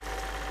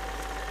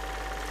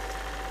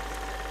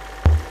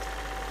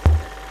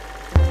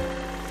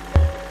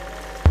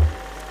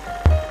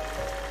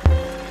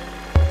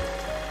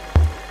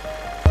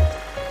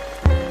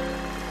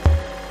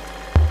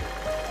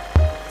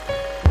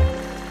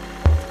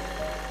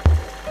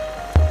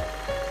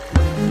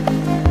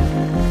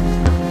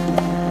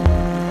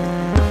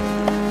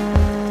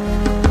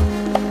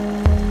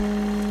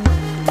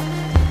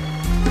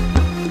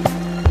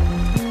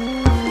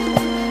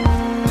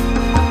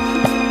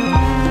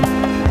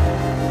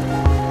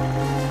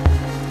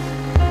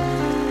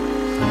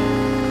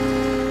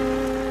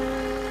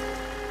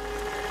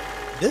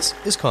This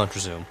is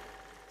ContraZoom,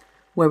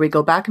 where we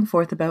go back and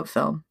forth about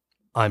film.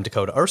 I'm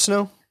Dakota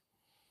Arsenault.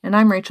 And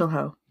I'm Rachel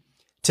Ho.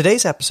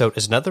 Today's episode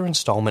is another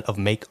installment of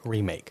Make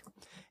Remake.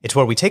 It's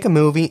where we take a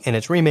movie and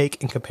its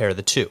remake and compare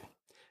the two.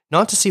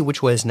 Not to see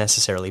which way is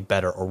necessarily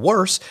better or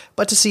worse,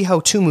 but to see how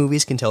two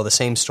movies can tell the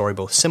same story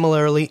both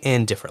similarly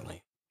and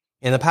differently.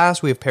 In the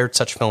past, we have paired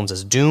such films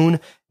as Dune,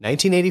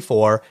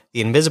 1984,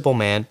 The Invisible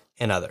Man,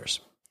 and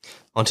others.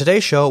 On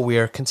today's show, we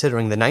are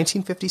considering the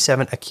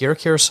 1957 Akira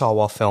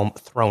Kurosawa film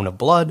Throne of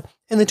Blood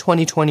and the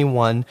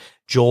 2021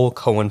 Joel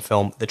Coen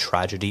film The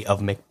Tragedy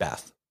of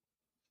Macbeth.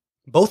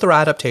 Both are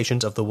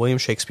adaptations of the William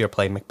Shakespeare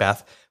play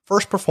Macbeth,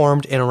 first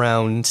performed in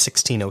around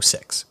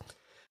 1606.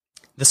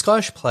 The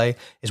Scottish play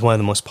is one of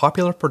the most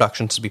popular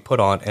productions to be put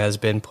on and has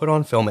been put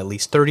on film at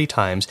least 30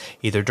 times,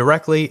 either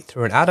directly,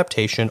 through an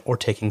adaptation, or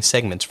taking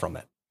segments from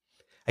it.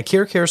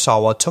 Akira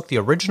Kurosawa took the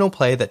original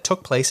play that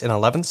took place in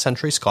 11th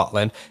century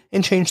Scotland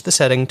and changed the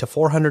setting to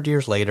 400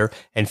 years later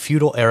in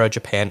feudal-era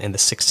Japan in the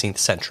 16th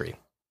century.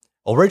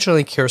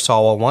 Originally,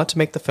 Kurosawa wanted to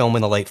make the film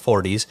in the late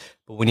 40s,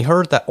 but when he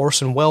heard that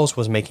Orson Welles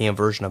was making a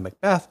version of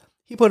Macbeth,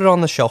 he put it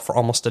on the shelf for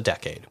almost a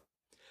decade.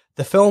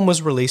 The film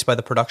was released by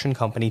the production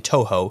company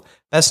Toho,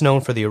 best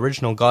known for the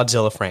original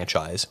Godzilla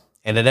franchise,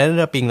 and it ended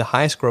up being the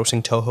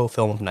highest-grossing Toho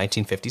film of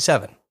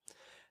 1957.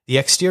 The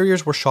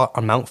exteriors were shot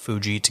on Mount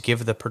Fuji to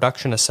give the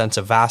production a sense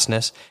of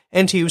vastness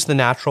and to use the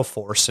natural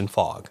forests and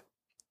fog.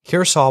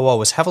 Kurosawa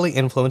was heavily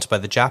influenced by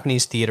the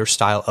Japanese theater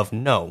style of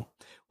No,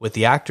 with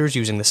the actors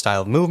using the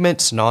style of movement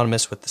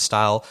synonymous with the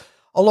style,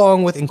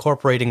 along with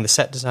incorporating the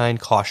set design,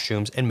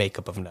 costumes, and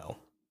makeup of No.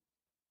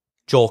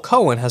 Joel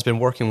Coen has been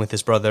working with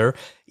his brother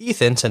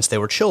Ethan since they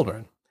were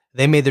children.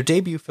 They made their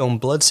debut film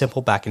Blood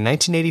Simple back in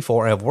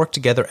 1984 and have worked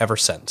together ever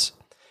since.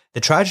 The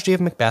Tragedy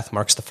of Macbeth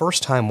marks the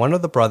first time one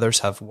of the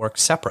brothers have worked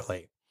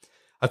separately.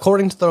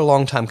 According to their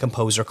longtime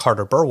composer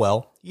Carter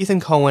Burwell,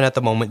 Ethan Coen at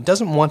the moment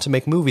doesn't want to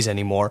make movies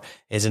anymore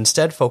and is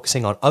instead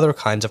focusing on other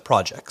kinds of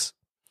projects.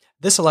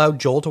 This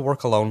allowed Joel to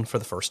work alone for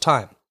the first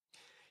time.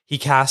 He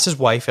cast his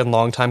wife and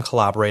longtime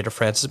collaborator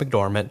Frances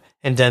McDormand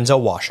and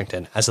Denzel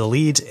Washington as the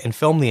leads and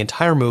filmed the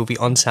entire movie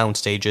on sound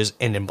stages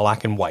and in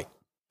black and white.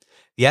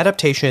 The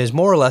adaptation is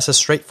more or less a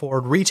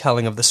straightforward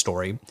retelling of the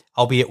story,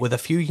 albeit with a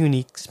few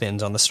unique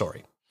spins on the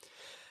story.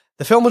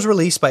 The film was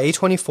released by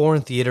A24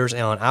 in theaters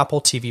and on Apple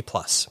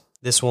TV+.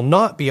 This will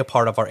not be a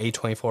part of our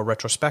A24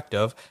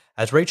 retrospective,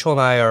 as Rachel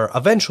and I are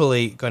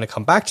eventually going to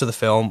come back to the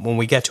film when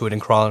we get to it in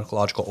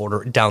chronological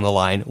order down the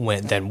line, when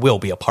it then will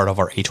be a part of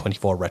our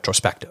A24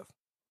 retrospective.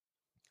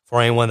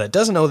 For anyone that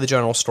doesn't know the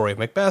general story of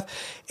Macbeth,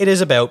 it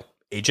is about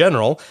a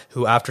general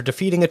who, after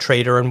defeating a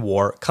traitor in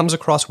war, comes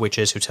across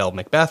witches who tell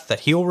Macbeth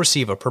that he will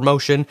receive a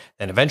promotion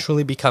and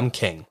eventually become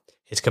king.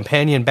 His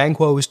companion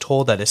Banquo is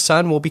told that his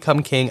son will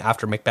become king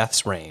after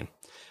Macbeth's reign.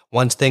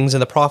 Once things in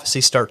the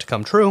prophecy start to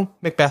come true,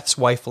 Macbeth's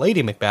wife,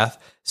 Lady Macbeth,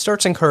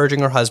 starts encouraging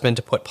her husband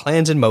to put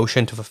plans in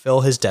motion to fulfill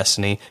his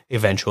destiny,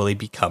 eventually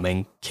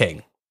becoming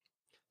king.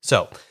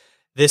 So,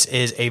 this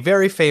is a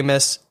very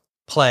famous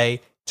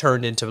play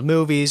turned into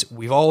movies.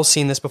 We've all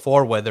seen this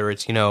before, whether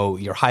it's,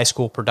 your high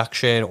school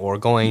production or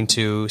going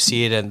to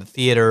see it in the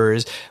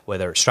theaters,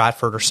 whether it's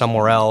Stratford or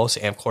somewhere else,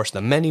 and of course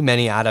the many,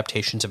 many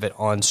adaptations of it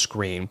on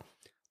screen.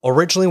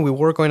 Originally, we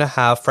were going to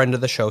have friend of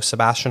the show,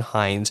 Sebastian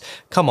Hines,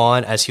 come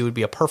on, as he would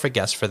be a perfect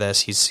guest for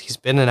this. He's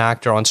been an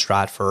actor on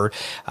Stratford.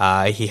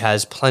 He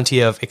has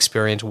plenty of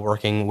experience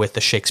working with the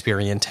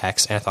Shakespearean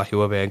text, and I thought he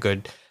would be a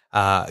good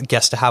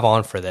guest to have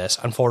on for this.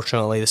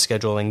 Unfortunately, the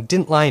scheduling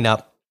didn't line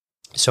up,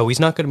 so he's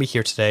not going to be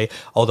here today,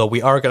 although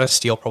we are going to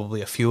steal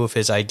probably a few of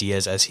his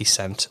ideas as he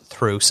sent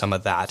through some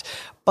of that.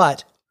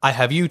 But I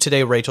have you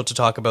today, Rachel, to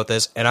talk about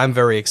this, and I'm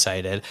very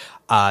excited.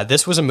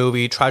 This was a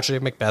movie, Tragedy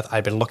of Macbeth,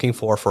 I've been looking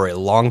for a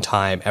long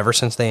time, ever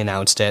since they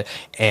announced it,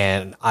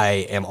 and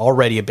I am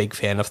already a big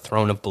fan of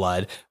Throne of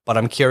Blood, but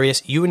I'm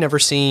curious, you had never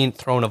seen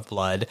Throne of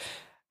Blood.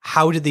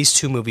 How did these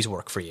two movies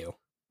work for you?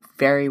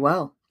 Very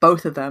well.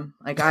 Both of them.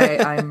 Like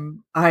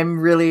I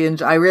really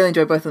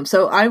enjoy both of them.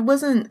 So I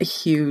wasn't a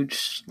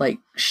huge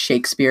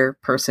Shakespeare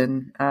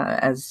person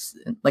as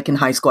in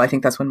high school. I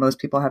think that's when most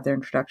people have their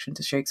introduction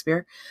to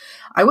Shakespeare.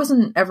 I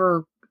wasn't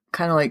ever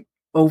kind of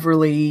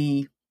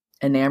overly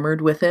enamored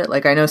with it.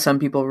 I know some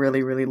people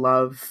really, really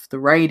love the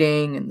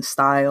writing and the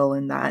style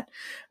and that.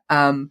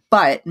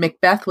 But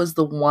Macbeth was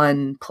the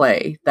one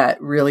play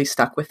that really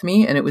stuck with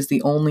me, and it was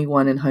the only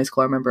one in high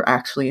school I remember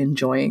actually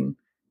enjoying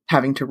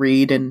having to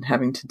read and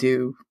having to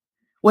do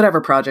whatever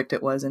project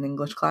it was in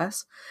English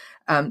class.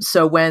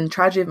 So when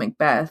Tragedy of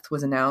Macbeth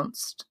was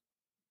announced,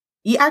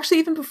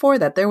 even before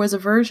that, there was a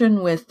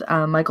version with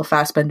Michael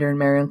Fassbender and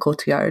Marion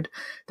Cotillard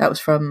that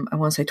was from, I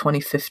want to say,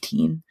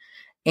 2015.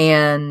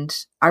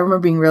 And I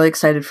remember being really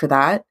excited for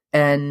that.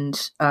 And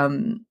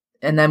then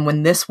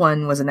when this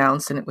one was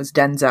announced and it was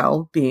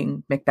Denzel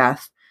being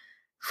Macbeth,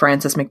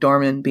 Frances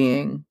McDormand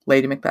being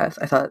Lady Macbeth,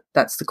 I thought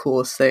that's the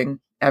coolest thing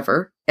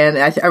ever. And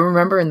I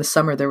remember in the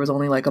summer there was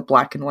only a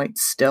black and white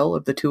still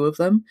of the two of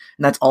them,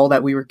 and that's all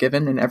that we were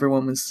given, and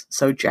everyone was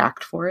so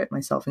jacked for it,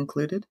 myself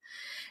included.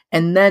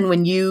 And then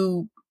when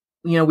you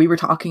we were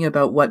talking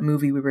about what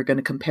movie we were going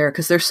to compare,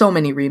 because there's so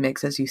many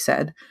remakes, as you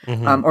said,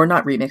 or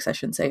not remakes, I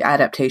shouldn't say,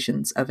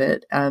 adaptations of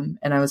it. And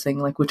I was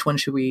thinking, like, which one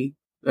should we,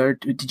 or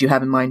did you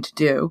have in mind to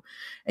do?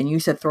 And you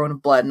said Throne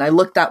of Blood, and I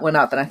looked that one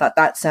up, and I thought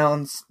that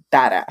sounds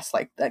badass,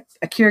 like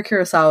Akira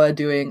Kurosawa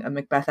doing a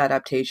Macbeth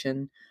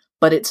adaptation,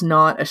 but it's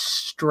not a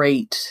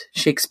straight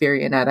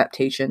Shakespearean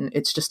adaptation.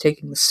 It's just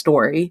taking the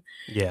story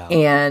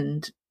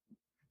and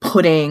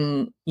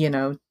putting,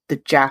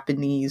 the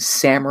Japanese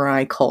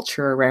samurai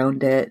culture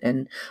around it.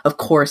 And of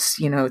course,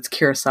 it's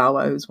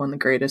Kurosawa, who's one of the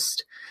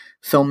greatest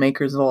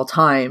filmmakers of all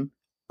time.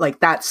 Like,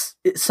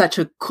 it's such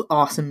a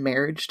awesome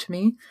marriage to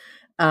me.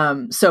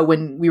 So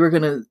when we were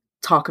going to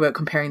talk about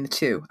comparing the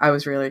two, I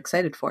was really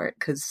excited for it,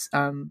 because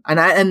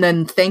and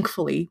then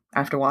thankfully,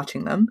 after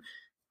watching them,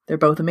 they're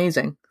both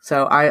amazing.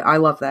 So I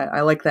love that. I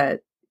like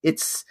that.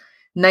 It's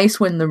nice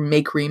when they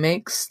make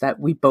remakes that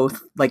we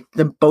both like.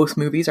 Both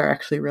movies are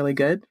actually really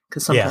good,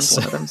 because sometimes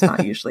one of them's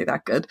not usually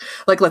that good.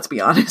 Like, let's be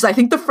honest. I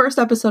think the first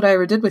episode I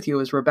ever did with you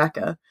was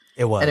Rebecca.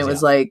 It was, and it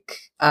was like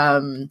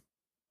the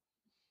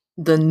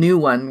new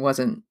one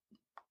wasn't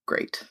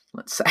great,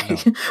 let's say.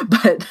 No.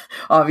 But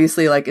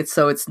obviously, like,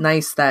 it's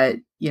nice that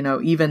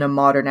even a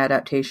modern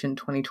adaptation,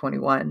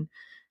 2021,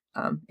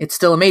 it's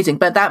still amazing.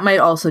 But that might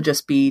also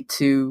just be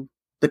to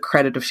the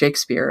credit of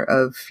Shakespeare,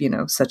 of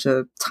such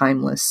a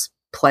timeless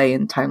play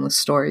and timeless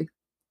story.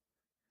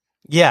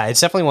 Yeah, it's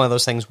definitely one of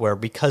those things where,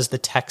 because the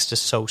text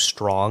is so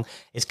strong,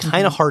 it's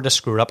kind of hard to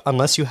screw it up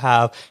unless you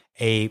have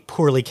a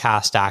poorly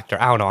cast actor.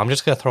 I don't know. I'm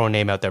just going to throw a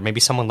name out there. Maybe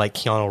someone like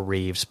Keanu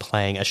Reeves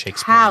playing a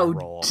Shakespearean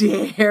role. How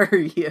dare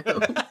you?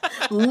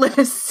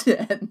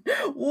 Listen.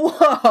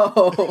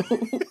 Whoa.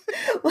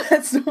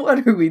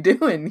 What are we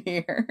doing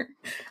here?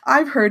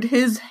 I've heard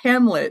his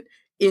Hamlet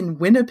in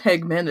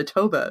Winnipeg,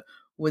 Manitoba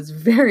was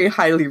very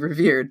highly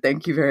revered.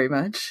 Thank you very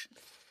much.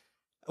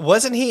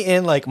 Wasn't he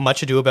in, like,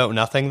 Much Ado About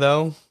Nothing,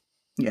 though?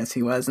 Yes,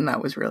 he was, and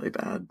that was really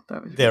bad.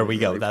 There we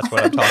go. That's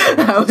what I'm talking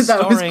about.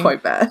 that was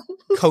quite bad.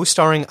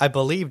 Co-starring, I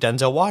believe,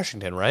 Denzel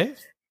Washington, right?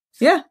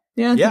 Yeah.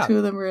 The two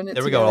of them were in it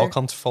There we together. go. It all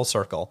comes full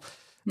circle.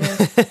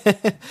 Yeah.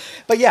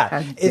 But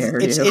yeah,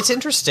 it's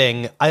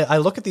interesting. I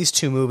look at these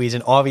two movies,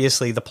 and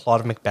obviously the plot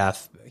of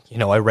Macbeth,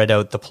 I read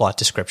out the plot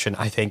description.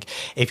 I think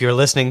if you're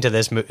listening to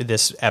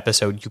this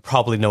episode, you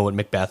probably know what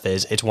Macbeth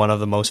is. It's one of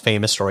the most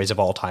famous stories of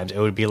all times. It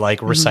would be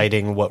like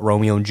reciting what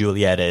Romeo and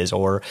Juliet is,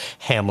 or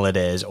Hamlet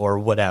is, or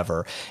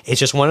whatever. It's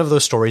just one of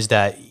those stories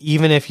that,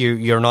 even if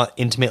you're not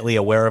intimately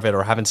aware of it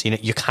or haven't seen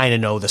it, you kind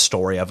of know the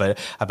story of it,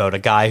 about a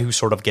guy who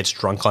sort of gets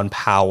drunk on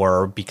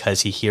power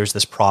because he hears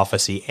this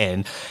prophecy,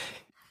 and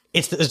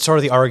it's sort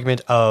of the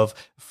argument of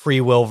free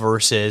will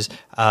versus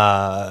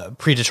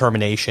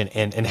predetermination,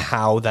 and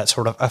how that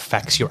sort of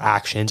affects your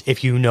actions.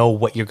 If you know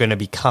what you're going to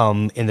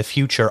become in the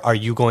future, are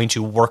you going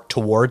to work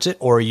towards it,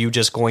 or are you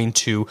just going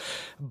to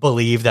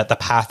believe that the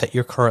path that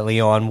you're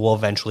currently on will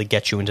eventually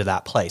get you into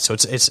that place? So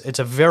it's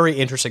a very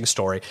interesting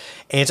story.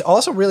 And it's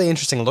also really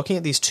interesting looking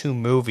at these two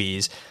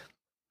movies,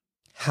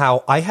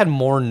 how I had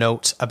more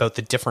notes about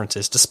the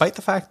differences, despite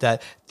the fact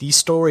that these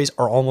stories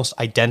are almost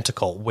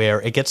identical, where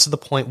it gets to the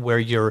point where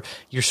you're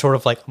sort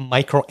of like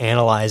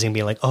micro-analyzing,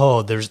 being like,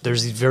 oh, there's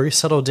these very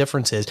subtle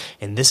differences,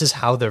 and this is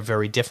how they're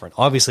very different.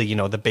 Obviously,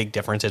 the big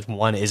difference is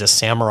one is a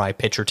samurai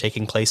picture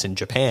taking place in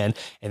Japan,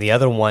 and the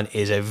other one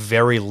is a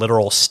very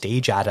literal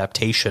stage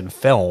adaptation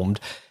filmed.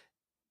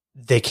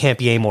 They can't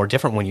be any more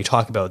different when you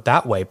talk about it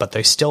that way, but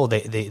they still,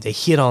 they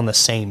hit on the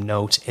same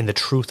notes in the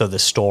truth of the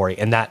story,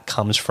 and that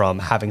comes from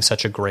having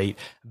such a great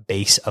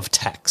base of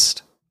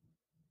text.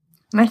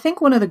 And I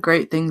think one of the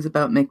great things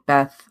about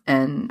Macbeth,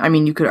 and I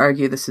mean, you could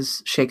argue this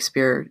is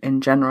Shakespeare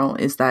in general,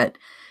 is that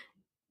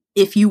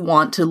if you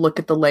want to look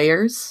at the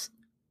layers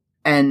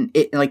and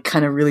it, like,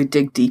 kind of really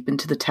dig deep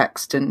into the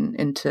text and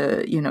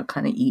into,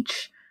 kind of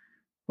each,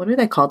 what are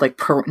they called? Like,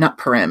 not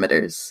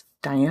parameters.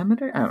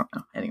 Diameter? I don't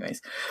know.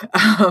 Anyways.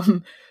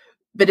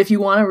 But if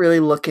you want to really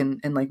look and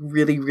like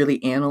really,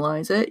 really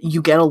analyze it,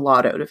 you get a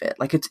lot out of it.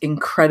 Like, it's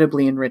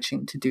incredibly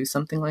enriching to do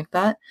something like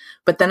that.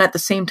 But then at the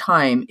same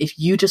time, if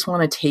you just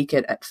want to take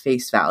it at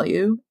face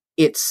value,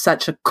 it's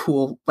such a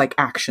cool, like,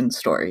 action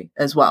story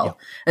as well. Yeah.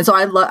 And so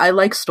I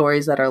like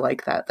stories that are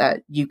like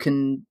that you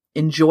can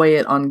enjoy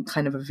it on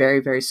kind of a very,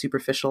 very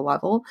superficial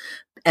level.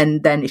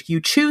 And then if you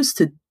choose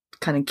to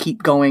kind of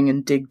keep going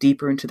and dig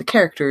deeper into the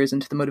characters,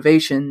 into the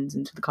motivations,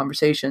 into the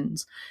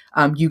conversations,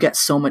 you get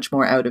so much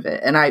more out of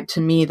it. And to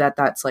me,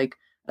 that's like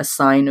a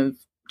sign of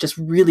just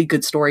really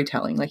good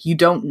storytelling. Like, you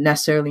don't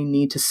necessarily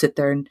need to sit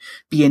there and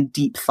be in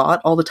deep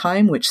thought all the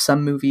time, which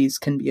some movies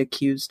can be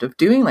accused of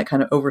doing, like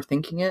kind of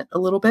overthinking it a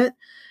little bit.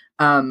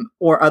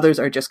 Or others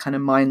are just kind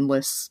of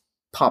mindless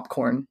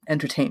popcorn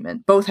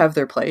entertainment. Both have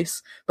their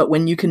place, but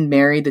when you can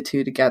marry the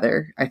two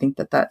together, I think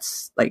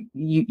that's like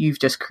you've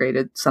just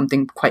created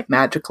something quite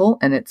magical,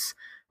 and it's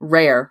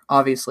rare,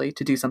 obviously,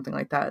 to do something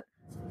like that.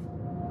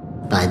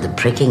 By the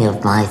pricking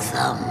of my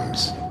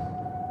thumbs,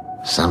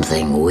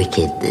 something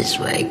wicked this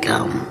way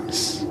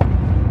comes.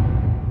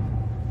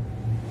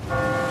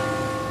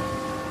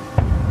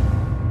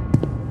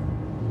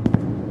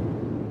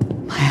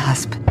 My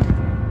husband.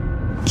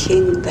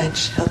 king that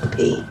shall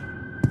be.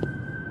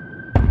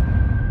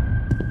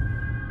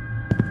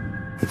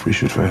 If we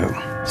should fail.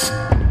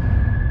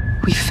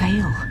 We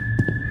fail.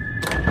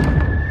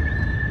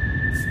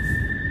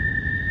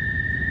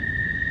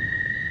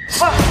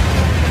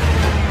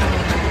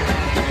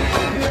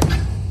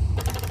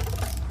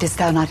 Didst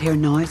thou not hear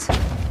noise?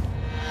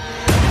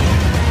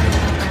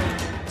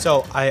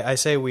 So I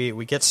say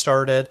we get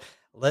started.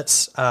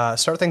 Let's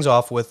start things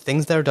off with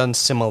things that are done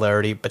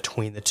similarity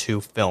between the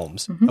two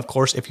films. Of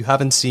course, if you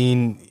haven't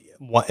seen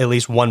at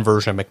least one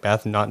version of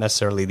Macbeth, not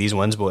necessarily these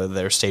ones, but whether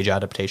they're stage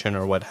adaptation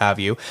or what have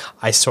you,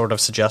 I sort of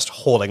suggest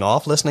holding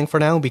off listening for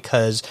now,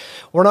 because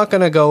we're not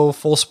going to go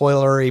full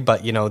spoilery,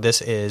 but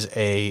this is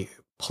a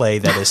play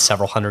that is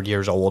several hundred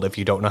years old. If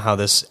you don't know how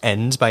this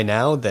ends by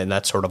now, then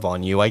that's sort of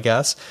on you, I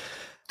guess.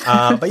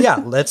 But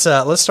yeah, let's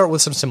start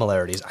with some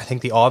similarities. I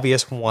think the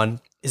obvious one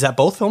is that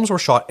both films were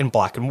shot in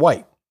black and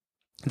white.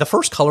 The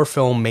first color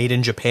film made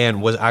in Japan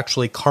was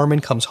actually Carmen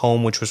Comes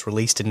Home, which was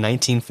released in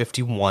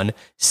 1951,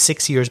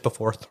 6 years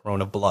before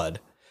Throne of Blood.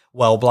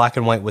 While black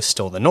and white was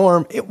still the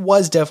norm, it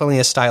was definitely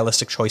a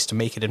stylistic choice to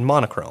make it in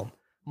monochrome.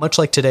 Much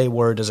like today,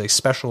 where it is a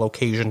special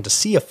occasion to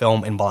see a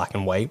film in black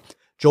and white,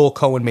 Joel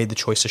Coen made the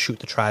choice to shoot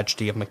the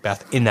tragedy of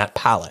Macbeth in that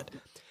palette.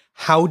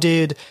 How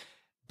did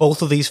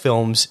both of these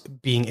films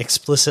being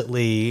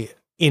explicitly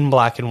in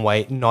black and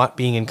white, not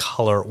being in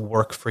color,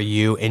 work for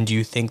you? And do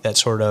you think that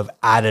sort of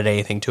added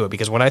anything to it?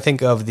 Because when I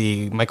think of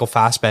the Michael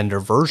Fassbender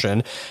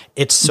version,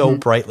 it's so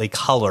brightly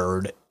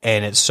colored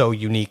and it's so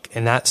unique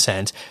in that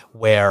sense,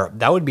 where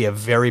that would be a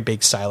very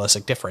big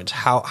stylistic difference.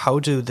 How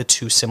do the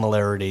two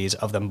similarities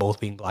of them both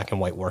being black and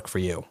white work for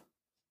you?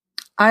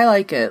 I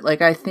like it.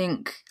 Like, I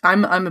think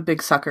I'm a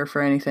big sucker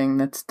for anything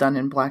that's done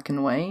in black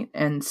and white.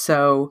 And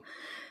so,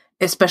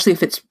 especially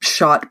if it's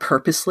shot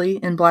purposely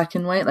in black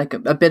and white, like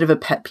a bit of a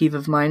pet peeve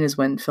of mine is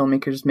when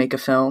filmmakers make a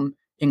film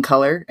in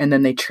color and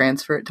then they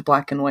transfer it to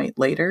black and white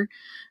later.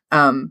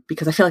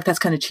 Because I feel like that's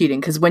kind of cheating.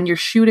 Because when you're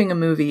shooting a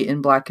movie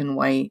in black and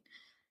white,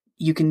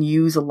 you can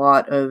use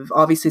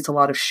obviously it's a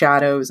lot of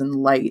shadows and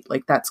light.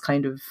 Like, that's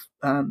kind of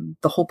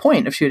the whole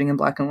point of shooting in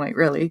black and white,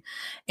 really.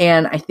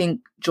 And I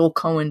think Joel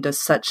Coen does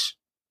such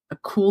a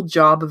cool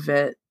job of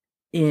it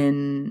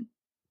in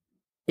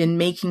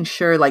making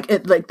sure, like the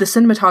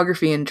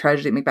cinematography in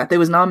Tragedy of Macbeth, it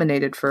was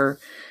nominated for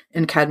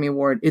an Academy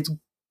Award. It's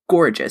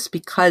gorgeous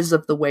because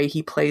of the way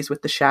he plays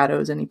with the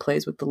shadows and he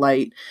plays with the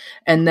light.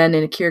 And then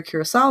in Akira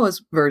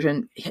Kurosawa's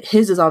version,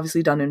 his is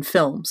obviously done in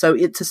film. So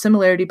it's a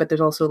similarity, but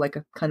there's also like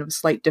a kind of a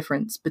slight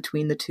difference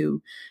between the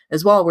two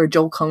as well, where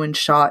Joel Coen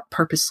shot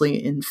purposely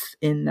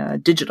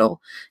in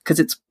digital because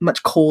it's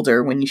much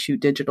colder when you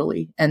shoot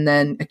digitally. And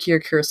then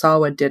Akira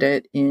Kurosawa did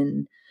it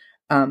in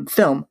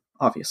film,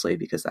 obviously,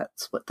 because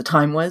that's what the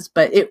time was.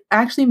 But it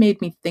actually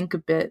made me think a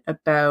bit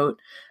about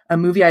a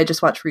movie I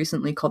just watched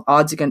recently called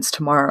Odds Against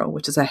Tomorrow,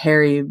 which is a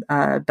Harry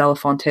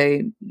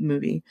Belafonte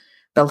movie.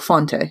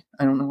 Belafonte.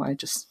 I don't know why I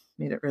just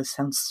made it really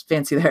sounds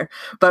fancy there.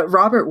 But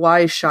Robert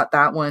Wise shot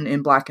that one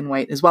in black and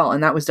white as well.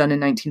 And that was done in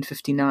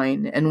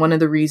 1959. And one of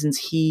the reasons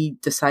he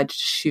decided to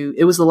shoot,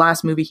 it was the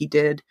last movie he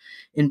did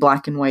in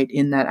black and white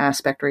in that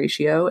aspect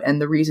ratio. And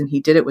the reason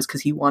he did it was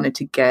because he wanted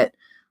to get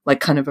like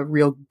kind of a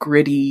real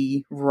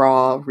gritty,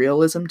 raw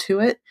realism to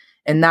it.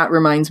 And that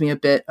reminds me a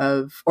bit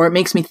of, or it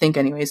makes me think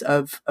anyways,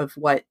 of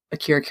what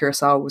Akira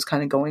Kurosawa was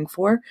kind of going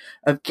for,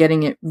 of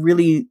getting it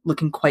really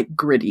looking quite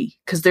gritty.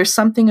 Because there's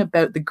something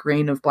about the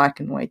grain of black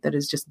and white that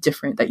is just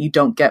different that you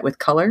don't get with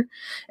color.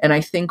 And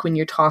I think when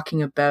you're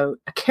talking about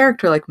a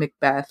character like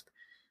Macbeth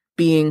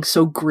being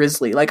so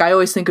grisly, like I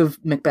always think of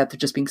Macbeth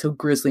just being so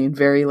grisly and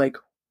very like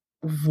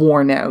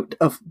worn out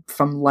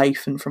from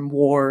life and from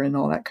war and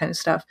all that kind of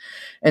stuff.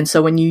 And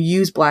so when you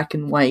use black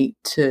and white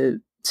to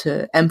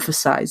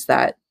emphasize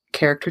that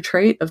character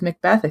trait of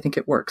Macbeth, I think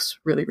it works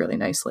really, really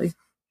nicely.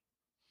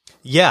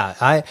 Yeah,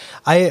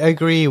 I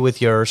agree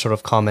with your sort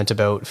of comment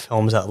about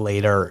films that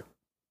later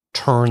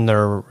turn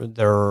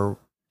their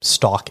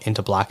stock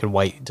into black and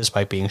white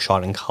despite being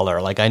shot in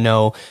color. Like I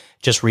know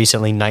just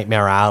recently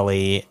Nightmare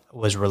Alley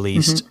was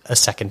released a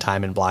second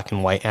time in black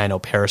and white. And I know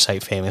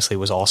Parasite famously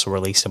was also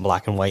released in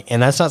black and white.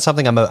 And that's not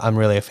something I'm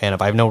really a fan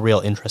of. I have no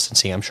real interest in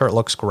seeing. I'm sure it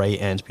looks great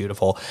and it's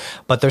beautiful,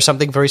 but there's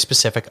something very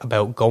specific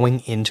about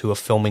going into a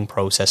filming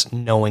process,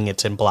 knowing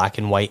it's in black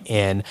and white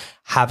and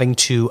having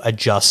to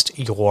adjust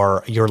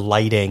your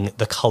lighting,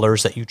 the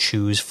colors that you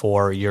choose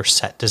for your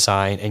set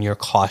design and your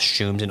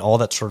costumes and all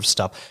that sort of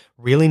stuff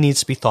really needs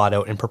to be thought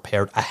out and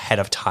prepared ahead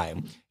of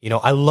time. You know,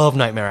 I love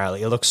Nightmare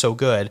Alley. It looks so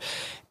good.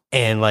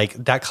 And like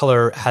that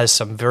color has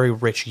some very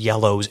rich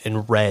yellows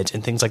and reds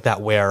and things like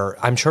that,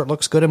 where I'm sure it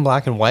looks good in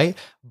black and white,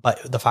 but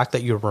the fact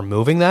that you're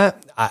removing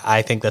that,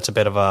 I think that's a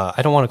bit of a,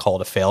 I don't want to call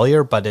it a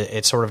failure, but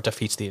it sort of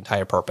defeats the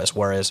entire purpose.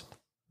 Whereas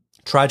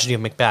Tragedy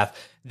of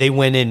Macbeth, they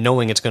went in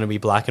knowing it's going to be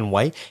black and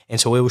white, and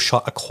so it was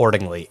shot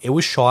accordingly. It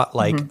was shot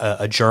like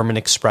a German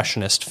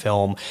expressionist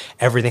film.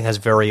 Everything has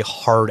very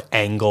hard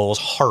angles,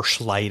 harsh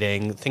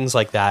lighting, things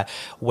like that,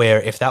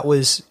 where if that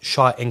was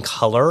shot in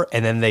color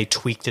and then they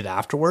tweaked it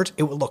afterwards,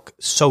 it would look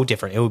so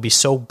different. It would be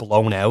so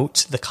blown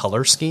out. The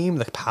color scheme,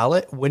 the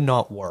palette would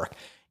not work.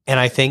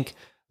 And I think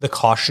the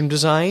costume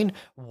design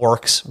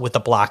works with the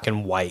black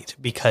and white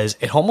because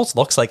it almost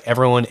looks like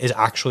everyone is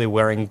actually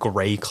wearing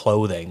gray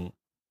clothing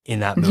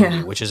in that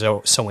movie, which is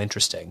so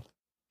interesting.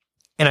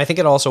 And I think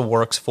it also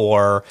works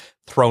for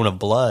Throne of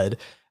Blood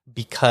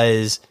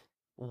because,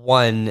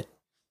 one,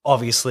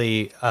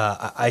 obviously,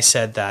 I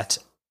said that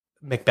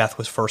Macbeth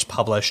was first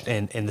published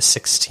in the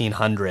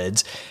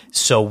 1600s,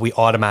 so we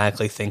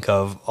automatically think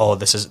of, oh,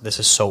 this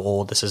is so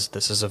old. This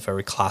is a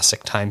very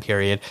classic time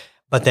period.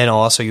 But then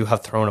also you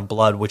have Throne of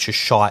Blood, which is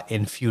shot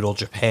in feudal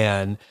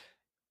Japan,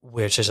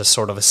 which is a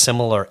sort of a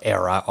similar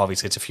era.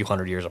 Obviously, it's a few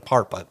hundred years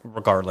apart, but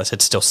regardless,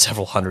 it's still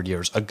several hundred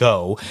years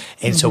ago.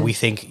 And so we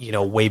think,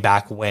 way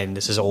back when,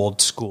 this is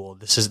old school.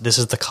 This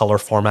is the color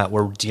format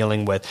we're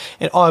dealing with.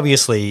 And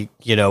obviously,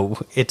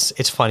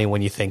 it's funny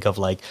when you think of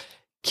like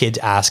kids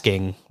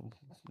asking,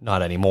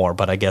 not anymore,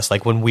 but I guess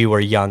like when we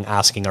were young,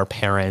 asking our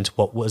parents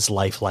what was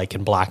life like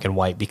in black and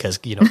white because,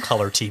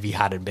 color TV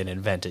hadn't been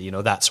invented,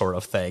 that sort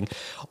of thing.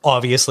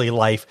 Obviously,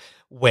 life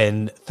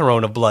when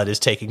Throne of Blood is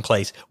taking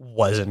place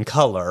was in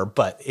color,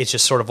 but it's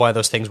just sort of one of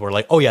those things where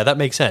like, oh yeah, that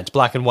makes sense.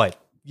 Black and white.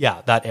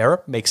 Yeah, that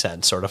era makes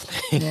sense sort of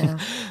thing. Yeah.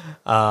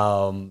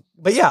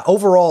 But yeah,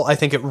 overall, I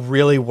think it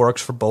really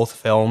works for both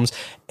films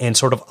and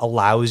sort of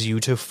allows you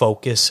to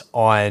focus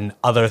on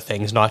other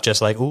things, not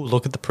just like, ooh,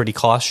 look at the pretty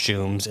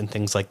costumes and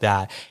things like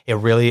that. It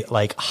really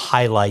like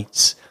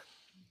highlights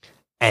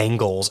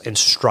angles and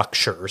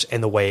structures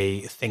and the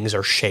way things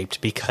are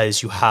shaped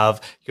because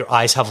your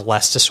eyes have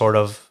less to sort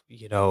of,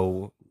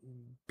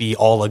 be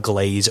all a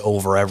glaze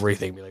over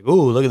everything. Be like,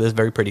 ooh, look at this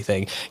very pretty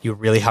thing. You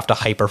really have to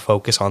hyper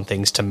focus on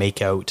things to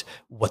make out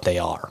what they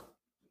are.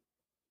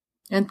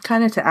 And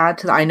kind of to add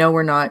to that, I know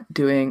we're not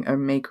doing a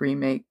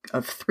remake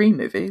of 3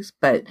 movies,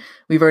 but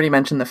we've already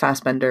mentioned the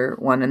Fassbender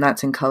one, and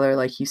that's in color,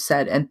 like you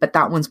said. But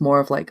that one's more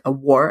of like a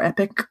war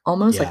epic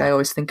almost. Yeah. Like I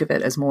always think of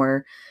it as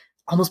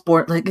almost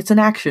like it's an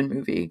action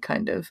movie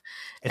kind of.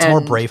 It's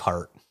more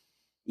Braveheart.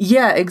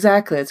 Yeah,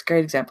 exactly. It's a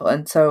great example.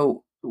 And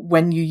so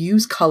when you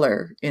use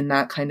color in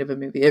that kind of a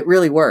movie, it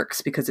really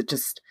works because it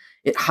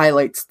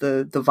highlights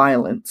the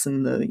violence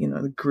and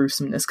the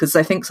gruesomeness. Because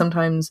I think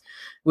sometimes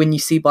when you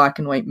see black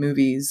and white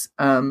movies,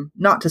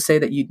 not to say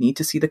that you'd need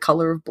to see the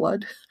color of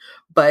blood,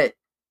 but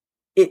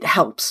it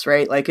helps,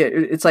 right? Like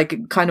it's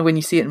like kind of when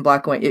you see it in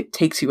black and white, it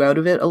takes you out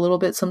of it a little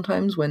bit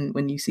sometimes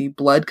when you see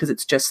blood because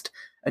it's just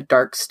a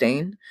dark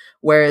stain.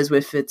 Whereas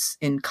if it's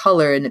in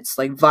color and it's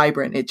like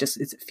vibrant, it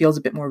feels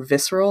a bit more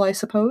visceral, I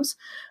suppose.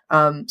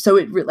 So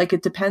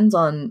it depends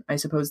on, I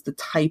suppose, the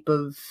type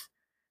of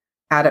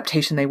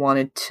adaptation they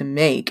wanted to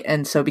make.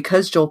 And so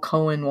because Joel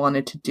Cohen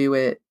wanted to do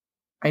it,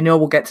 I know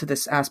we'll get to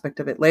this aspect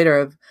of it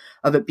later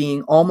of it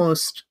being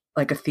almost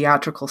like a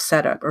theatrical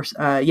setup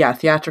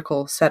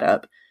theatrical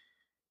setup.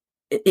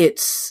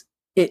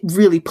 It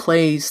really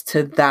plays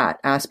to that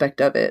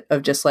aspect of it,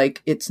 of just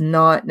like, it's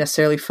not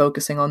necessarily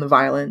focusing on the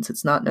violence.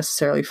 It's not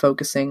necessarily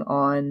focusing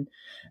on,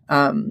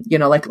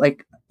 the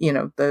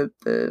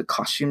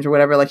costumes or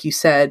whatever, like you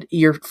said.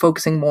 You're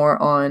focusing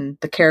more on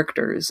the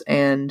characters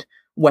and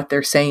what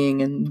they're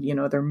saying and,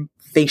 their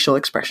facial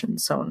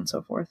expressions, so on and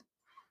so forth.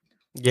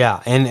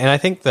 Yeah. And I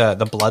think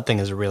the blood thing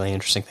is a really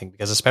interesting thing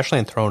because especially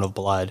in Throne of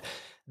Blood,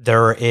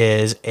 there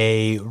is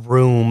a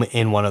room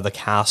in one of the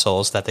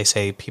castles that they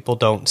say people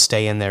don't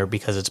stay in there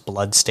because it's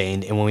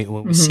bloodstained. And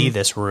when we see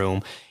this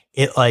room,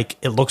 it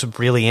looks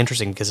really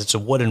interesting because it's a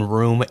wooden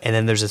room and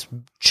then there's this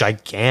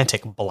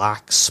gigantic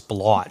black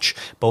splotch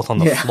both on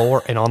the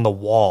floor and on the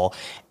wall.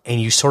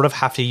 And you sort of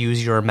have to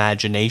use your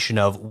imagination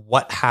of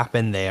what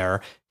happened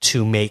there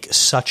to make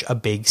such a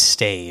big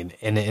stain.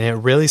 And it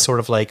really sort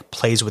of like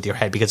plays with your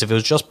head because if it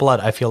was just blood,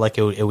 I feel like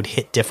it would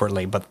hit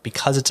differently. But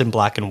because it's in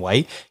black and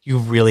white, you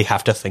really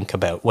have to think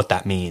about what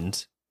that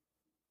means.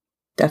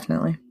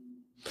 Definitely.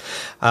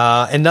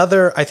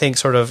 Another, I think,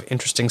 sort of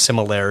interesting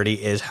similarity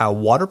is how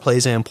water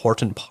plays an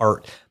important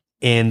part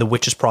in the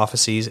witches'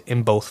 prophecies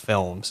in both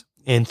films.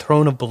 In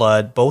Throne of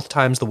Blood, both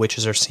times the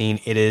witches are seen,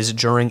 it is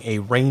during a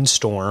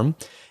rainstorm.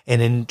 And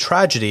in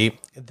Tragedy,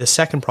 the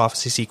second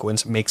prophecy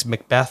sequence makes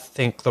Macbeth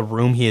think the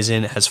room he is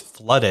in has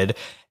flooded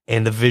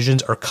and the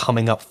visions are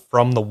coming up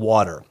from the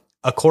water.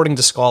 According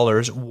to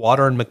scholars,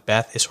 water in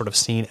Macbeth is sort of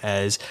seen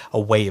as a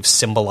way of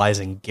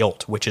symbolizing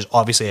guilt, which is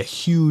obviously a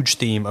huge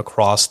theme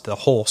across the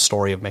whole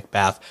story of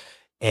Macbeth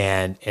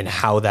and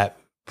how that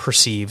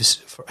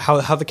perceives,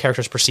 how the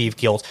characters perceive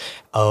guilt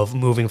of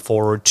moving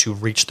forward to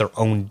reach their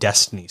own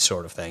destiny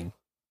sort of thing.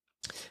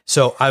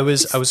 So I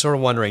was sort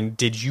of wondering,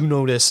 did you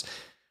notice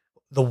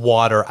the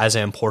water as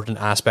an important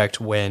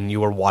aspect when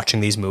you were watching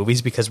these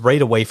movies? Because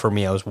right away for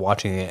me, I was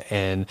watching it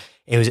and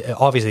it was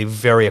obviously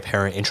very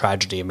apparent in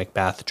Tragedy of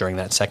Macbeth during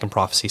that second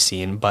prophecy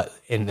scene, but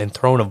in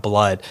Throne of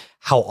Blood,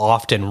 how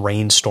often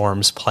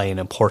rainstorms play an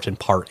important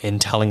part in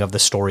telling of the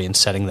story and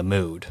setting the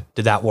mood.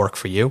 Did that work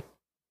for you?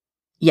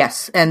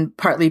 Yes, and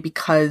partly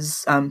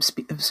because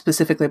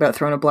specifically about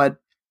Throne of Blood,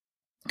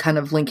 kind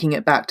of linking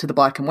it back to the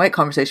black and white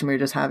conversation we were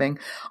just having,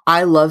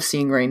 I love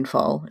seeing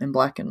rainfall in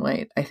black and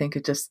white. I think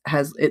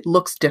it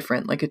looks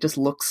different. Like it just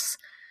looks,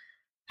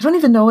 I don't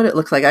even know what it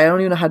looks like. I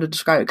don't even know how to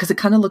describe it because it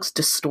kind of looks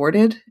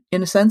distorted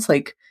in a sense,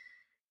 like,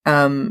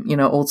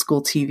 old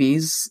school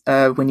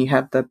TVs, when you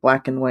have the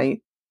black and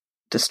white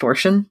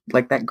distortion,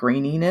 like that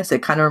graininess,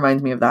 it kind of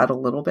reminds me of that a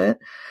little bit.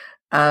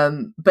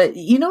 But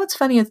what's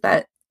funny is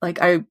that,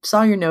 like, I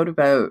saw your note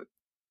about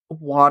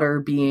water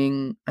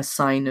being a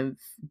sign of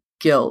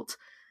guilt.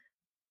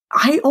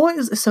 I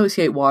always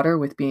associate water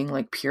with being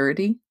like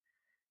purity,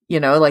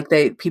 like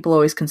people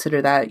always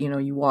consider that,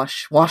 you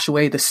wash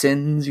away your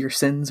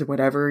sins or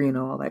whatever,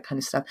 all that kind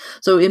of stuff.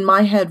 So in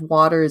my head,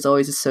 water is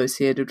always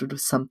associated with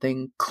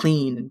something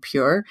clean and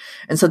pure.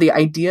 And so the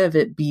idea of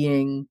it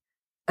being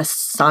a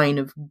sign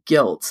of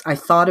guilt, I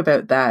thought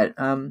about that,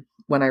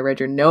 when I read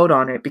your note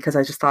on it, because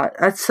I just thought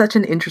that's such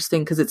an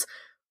interesting, because it's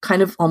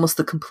kind of almost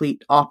the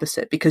complete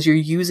opposite, because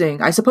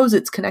I suppose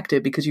it's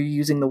connected because you're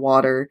using the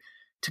water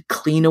to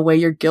clean away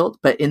your guilt,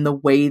 but in the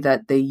way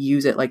that they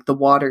use it, like the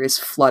water is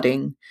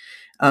flooding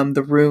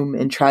the room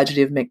in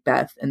Tragedy of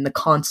Macbeth, and the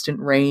constant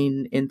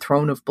rain in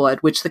Throne of Blood,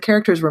 which the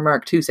characters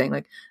remark too, saying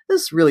like,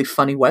 this is really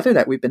funny weather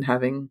that we've been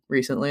having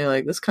recently,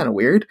 like this is kind of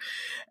weird.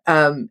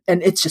 And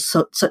it's just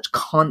such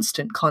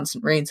constant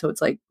rain. So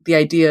it's like the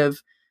idea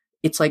of,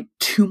 it's like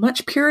too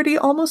much purity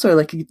almost, or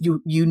like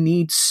you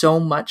need so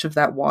much of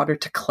that water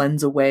to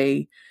cleanse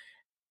away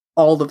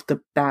all of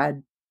the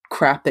bad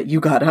crap that you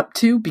got up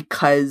to,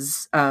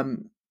 because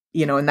and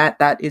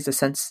that is a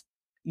sense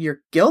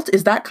your guilt.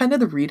 Is that kind of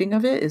the reading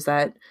of it? Is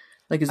that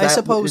like, I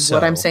suppose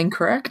what I'm saying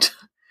correct?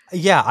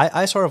 Yeah,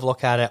 I sort of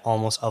look at it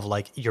almost of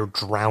like you're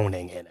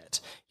drowning in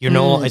it.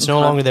 It's no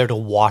longer there to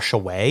wash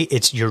away.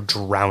 You're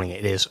drowning.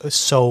 It is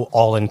so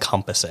all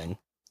encompassing.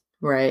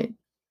 Right.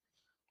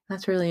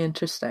 That's really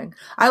interesting.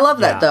 I love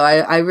that though.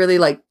 I really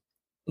like,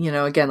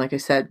 again, like I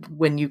said,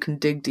 when you can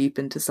dig deep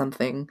into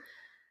something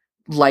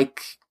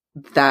like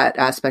that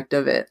aspect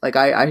of it, like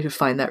I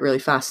find that really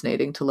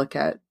fascinating to look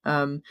at.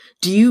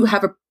 Do you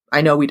have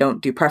I know we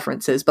don't do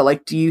preferences, but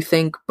like, do you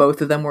think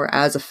both of them were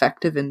as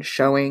effective in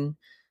showing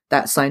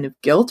that sign of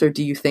guilt, or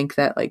do you think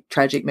that like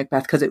Tragic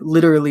Macbeth, because it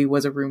literally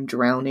was a room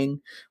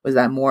drowning, was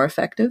that more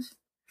effective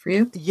for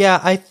you? Yeah,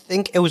 I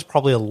think it was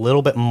probably a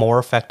little bit more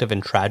effective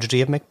in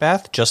Tragedy of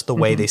Macbeth, just the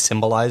way they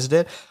symbolized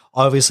it.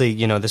 Obviously,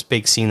 this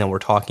big scene that we're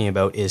talking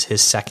about is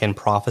his second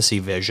prophecy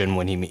vision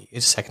when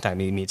second time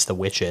he meets the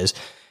witches.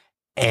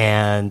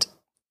 And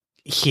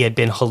he had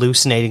been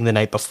hallucinating the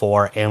night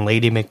before, and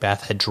Lady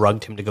Macbeth had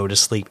drugged him to go to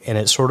sleep. And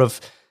it's sort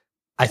of,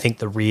 I think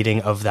the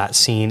reading of that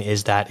scene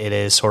is that it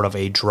is sort of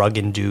a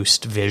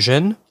drug-induced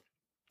vision,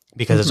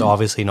 because it's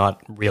obviously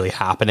not really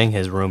happening.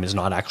 His room is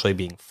not actually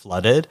being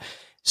flooded.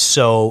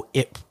 So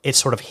it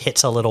sort of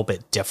hits a little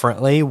bit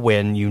differently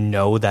when you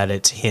know that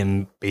it's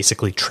him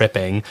basically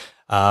tripping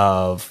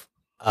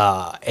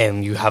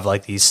and you have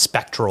like these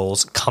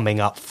spectrals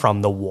coming up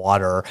from the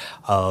water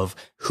of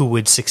who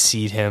would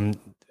succeed him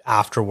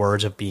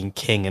afterwards of being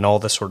king and all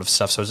this sort of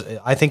stuff. So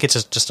I think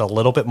it's just a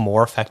little bit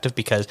more effective,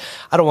 because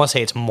I don't want to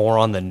say it's more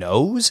on the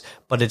nose,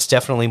 but it's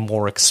definitely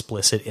more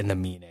explicit in the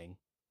meaning.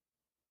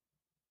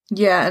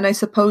 Yeah, and I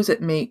suppose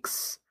it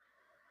makes,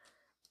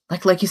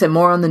 like you said,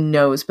 more on the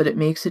nose, but it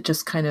makes it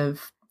just kind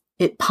of,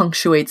 it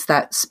punctuates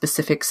that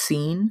specific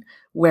scene,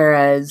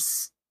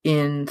 whereas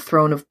in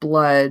Throne of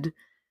Blood,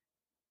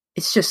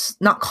 it's just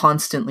not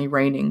constantly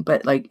raining,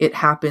 but like it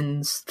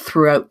happens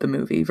throughout the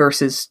movie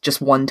versus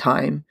just one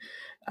time.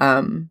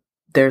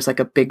 There's like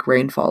a big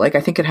rainfall. Like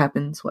I think it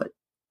happens,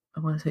 I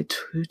want to say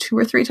two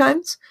or three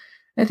times,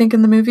 I think,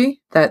 in the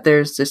movie, that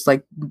there's just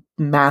like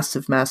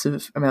massive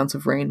amounts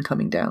of rain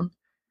coming down.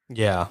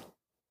 Yeah.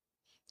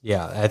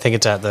 Yeah. I think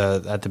it's at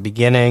the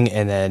beginning,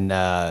 and then,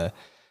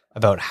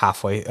 about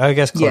halfway, I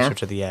guess closer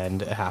to the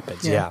end, it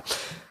happens. Yeah.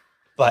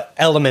 But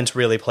elements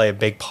really play a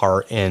big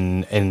part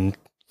in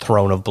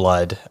Throne of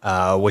Blood,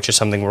 which is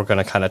something we're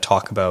going to kind of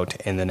talk about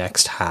in the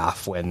next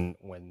half when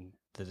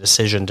the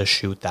decision to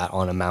shoot that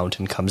on a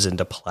mountain comes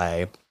into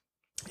play.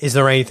 Is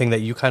there anything that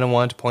you kind of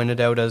want to point it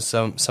out as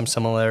some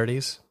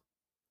similarities?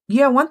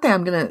 Yeah, one thing,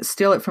 I'm going to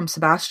steal it from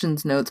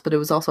Sebastian's notes, but it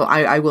was also,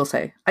 I will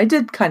say, I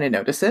did kind of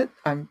notice it.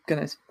 I'm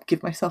going to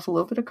give myself a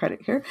little bit of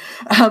credit here.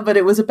 But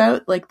it was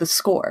about like the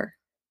score.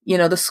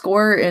 The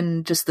score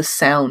and just the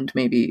sound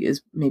maybe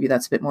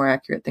that's a bit more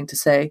accurate thing to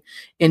say,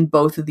 in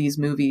both of these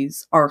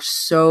movies are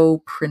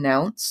so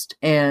pronounced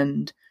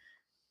and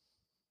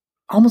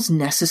almost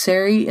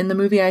necessary in the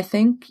movie, I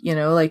think.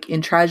 Like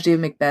in Tragedy of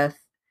Macbeth,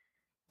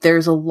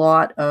 there's a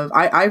lot of,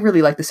 I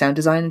really like the sound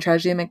design in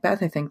Tragedy of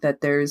Macbeth. I think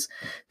that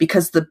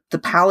because the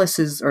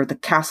palace or the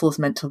castle is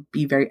meant to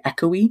be very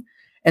echoey,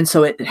 And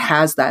so it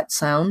has that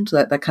sound,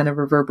 that kind of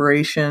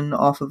reverberation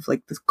off of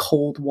like the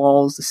cold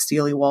walls, the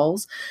steely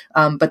walls.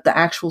 But the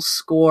actual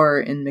score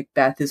in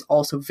Macbeth is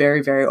also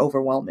very, very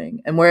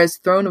overwhelming. And whereas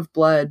Throne of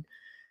Blood,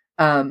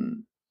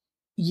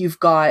 you've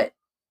got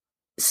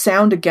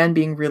sound again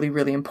being really,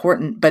 really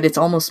important, but it's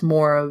almost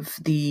more of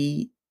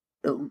the,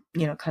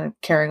 kind of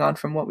carrying on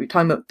from what we were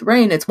talking about with the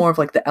rain, it's more of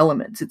like the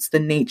elements. It's the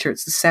nature.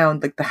 It's the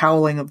sound, like the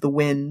howling of the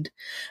wind.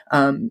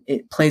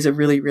 It plays a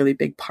really, really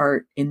big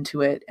part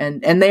into it.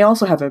 And they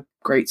also have a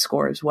great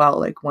score as well,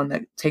 like one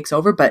that takes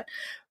over. But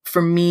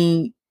for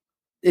me,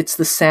 it's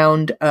the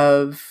sound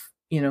of,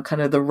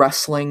 kind of the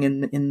rustling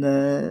in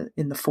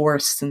the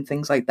forests and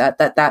things like that.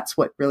 That's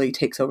what really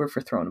takes over for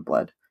Throne of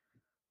Blood.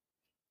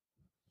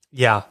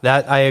 Yeah,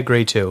 that I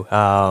agree too.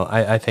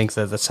 I think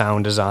that the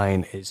sound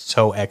design is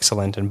so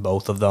excellent in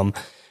both of them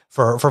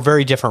for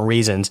very different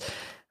reasons.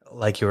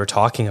 Like you were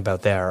talking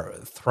about there,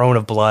 Throne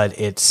of Blood,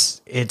 it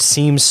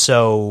seems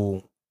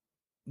so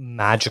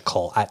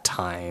magical at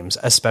times,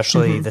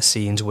 especially the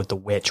scenes with the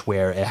witch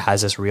where it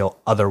has this real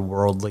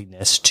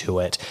otherworldliness to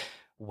it,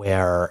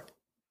 where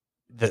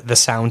the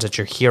sounds that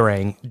you're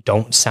hearing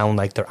don't sound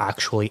like they're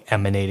actually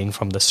emanating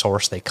from the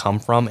source they come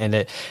from. And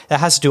that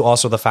has to do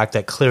also with the fact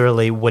that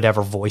clearly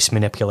whatever voice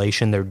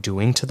manipulation they're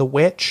doing to the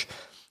witch,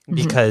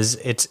 because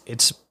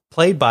it's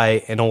played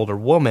by an older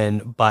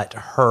woman, but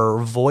her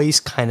voice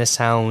kind of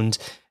sounds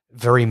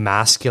very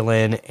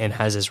masculine and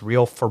has this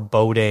real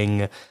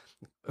foreboding,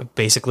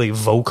 basically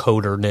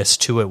vocoderness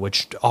to it,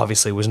 which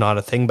obviously was not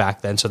a thing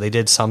back then. So they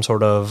did some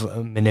sort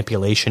of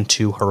manipulation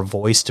to her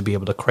voice to be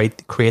able to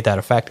create that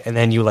effect. And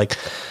then you like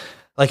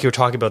you were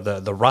talking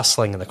about the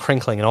rustling and the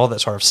crinkling and all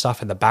that sort of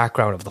stuff in the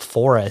background of the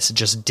forest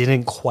just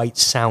didn't quite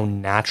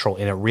sound natural,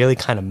 and it really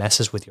kind of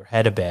messes with your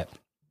head a bit.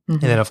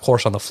 And then of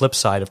course on the flip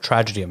side of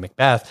Tragedy of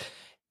Macbeth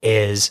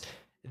is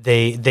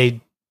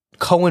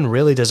Cohen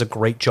really does a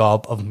great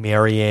job of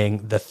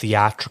marrying the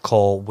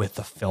theatrical with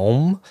the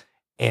film.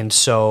 And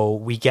so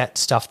we get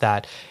stuff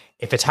that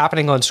if it's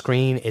happening on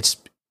screen,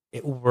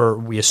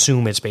 we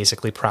assume it's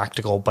basically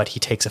practical, but he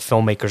takes a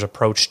filmmaker's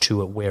approach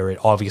to it where it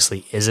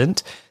obviously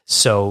isn't.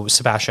 So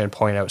Sebastian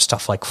pointed out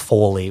stuff like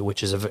Foley,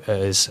 which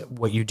is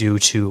what you do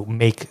to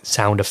make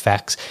sound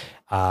effects,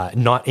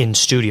 not in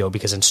studio,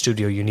 because in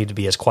studio you need to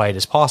be as quiet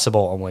as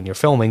possible when you're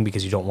filming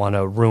because you don't want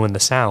to ruin the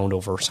sound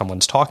over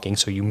someone's talking.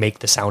 So you make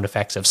the sound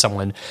effects of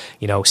someone,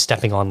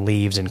 stepping on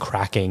leaves and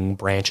cracking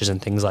branches and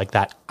things like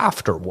that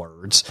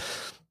afterwards.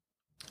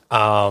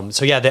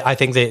 So yeah, I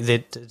think they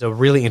did a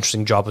really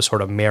interesting job of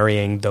sort of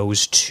marrying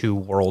those two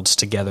worlds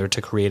together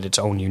to create its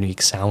own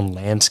unique sound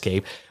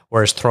landscape,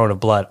 whereas Throne of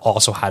Blood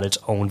also had its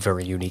own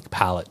very unique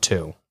palette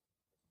too.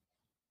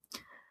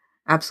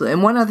 Absolutely.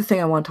 And one other thing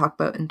I want to talk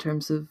about in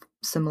terms of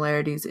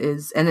similarities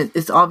is, and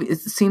it's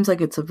obvious, it seems like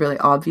it's a really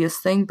obvious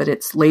thing, but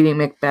it's Lady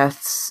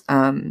Macbeth's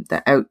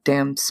the out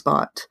damned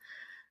spot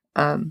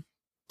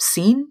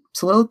scene,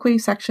 soliloquy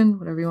section,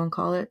 whatever you want to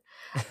call it.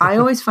 I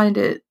always find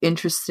it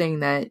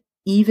interesting that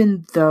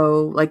even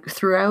though, like,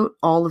 throughout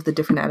all of the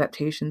different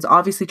adaptations,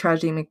 obviously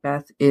Tragedy of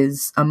Macbeth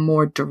is a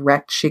more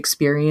direct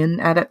Shakespearean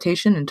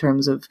adaptation in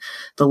terms of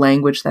the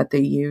language that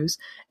they use,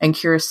 and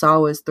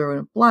Kurosawa's Throne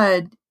of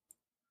Blood,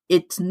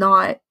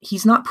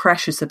 he's not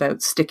precious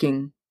about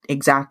sticking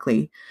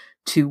exactly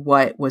to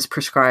what was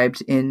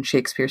prescribed in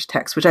Shakespeare's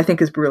text, which I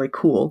think is really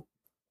cool.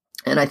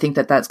 And I think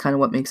that that's kind of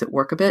what makes it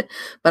work a bit.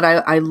 But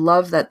I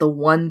love that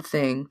one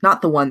thing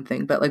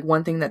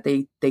that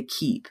they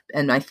keep,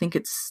 and I think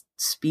it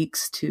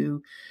speaks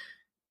to,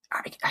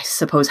 I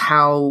suppose,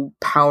 how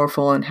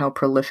powerful and how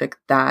prolific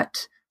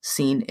that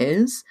scene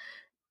is.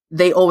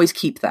 They always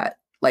keep that.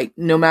 Like,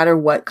 no matter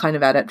what kind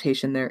of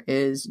adaptation there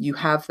is, you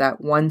have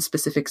that one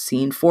specific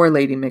scene for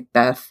Lady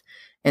Macbeth,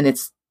 and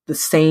it's the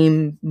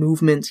same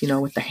movements,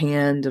 with the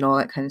hand and all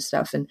that kind of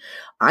stuff. And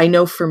I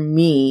know for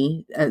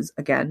me, as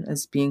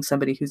being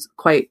somebody who's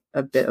quite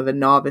a bit of a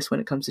novice when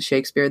it comes to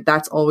Shakespeare,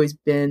 that's always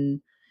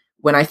been,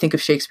 when I think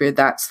of Shakespeare,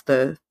 that's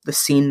the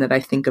scene that I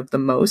think of the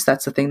most.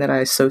 That's the thing that I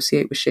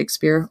associate with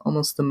Shakespeare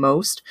almost the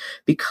most,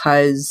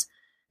 because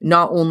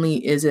not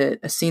only is it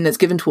a scene that's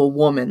given to a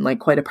woman, like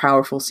quite a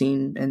powerful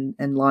scene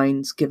and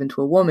lines given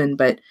to a woman,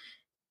 but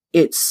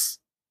it's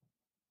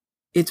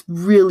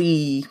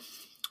really,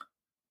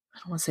 I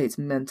don't want to say it's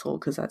mental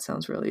because that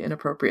sounds really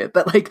inappropriate,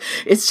 but like,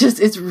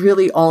 it's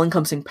really all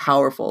encompassing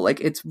powerful. Like,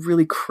 it's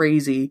really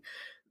crazy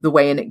the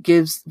way, and it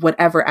gives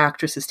whatever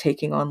actress is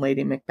taking on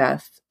Lady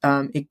Macbeth,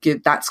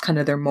 that's kind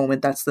of their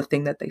moment. That's the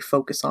thing that they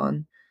focus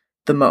on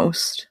the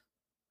most.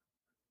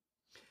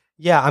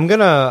 Yeah,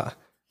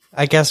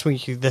 I guess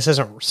this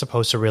isn't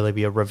supposed to really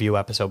be a review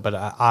episode, but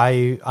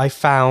I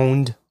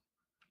found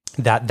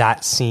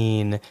that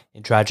scene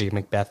in Tragedy of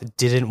Macbeth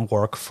didn't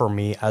work for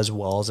me as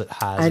well as it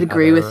has. I'd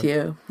agree with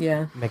you.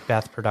 Yeah.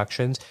 Macbeth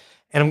productions.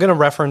 And I'm going to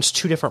reference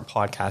two different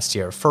podcasts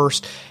here.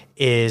 First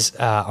is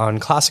on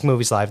Classic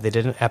Movies Live. They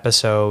did an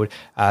episode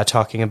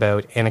talking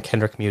about Anna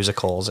Kendrick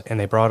musicals, and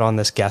they brought on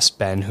this guest,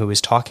 Ben, who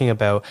is talking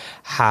about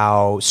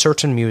how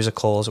certain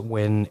musicals,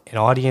 when an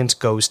audience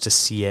goes to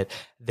see it,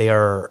 they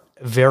are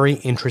very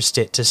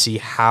interested to see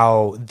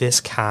how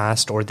this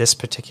cast or this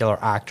particular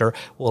actor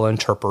will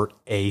interpret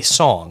a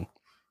song.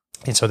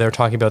 And so they're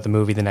talking about the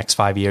movie The Next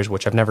 5 Years,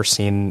 which I've never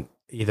seen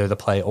either the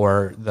play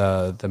or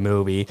the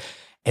movie.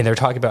 And they're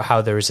talking about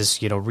how there's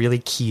this, really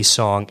key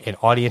song, and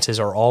audiences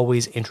are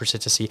always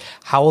interested to see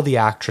how will the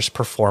actress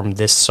perform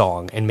this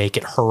song and make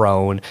it her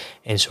own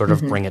and sort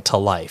of bring it to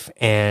life.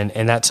 And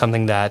that's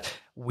something that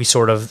we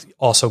sort of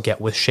also get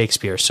with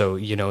Shakespeare. So,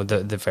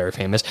 the very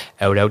famous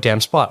Out, Out,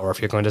 Damn Spot, or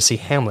if you're going to see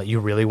Hamlet, you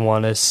really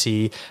want to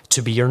see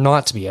To Be or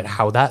Not to Be and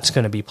how that's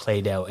going to be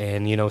played out,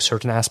 and,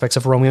 certain aspects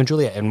of Romeo and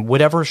Juliet. And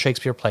whatever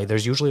Shakespeare play,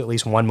 there's usually at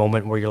least one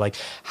moment where you're like,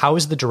 how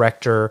is the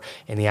director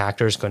and the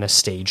actors going to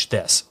stage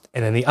this?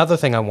 And then the other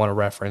thing I want to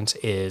reference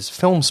is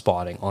Film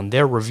Spotting. On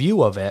their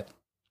review of it,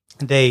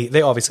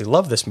 they obviously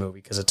love this movie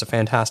because it's a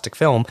fantastic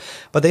film,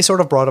 but they sort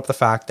of brought up the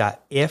fact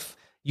that if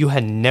you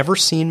had never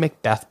seen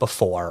Macbeth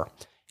before,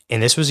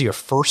 and this was your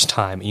first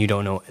time, and you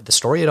don't know the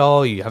story at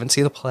all, you haven't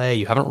seen the play,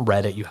 you haven't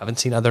read it, you haven't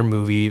seen other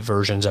movie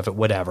versions of it,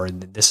 whatever,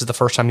 and this is the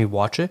first time you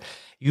watch it,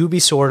 you would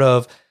be sort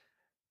of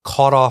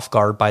caught off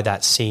guard by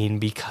that scene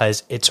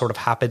because it sort of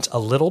happens a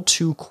little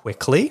too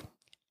quickly,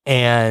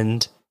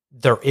 and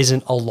there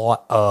isn't a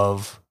lot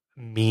of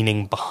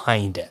meaning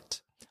behind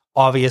it.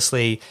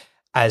 Obviously,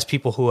 as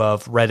people who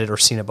have read it or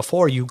seen it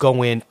before, you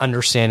go in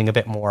understanding a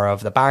bit more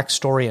of the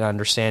backstory and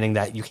understanding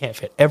that you can't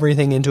fit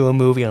everything into a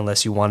movie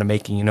unless you want to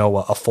make, a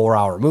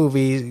 4-hour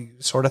movie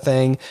sort of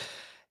thing.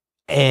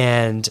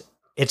 And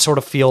it sort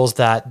of feels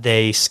that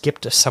they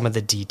skipped some of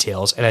the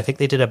details. And I think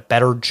they did a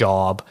better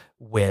job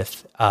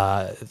with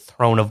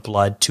Throne of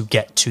Blood to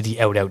get to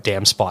the Out, Out,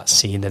 Damn Spot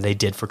scene than they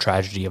did for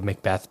Tragedy of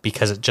Macbeth,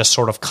 because it just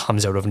sort of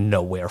comes out of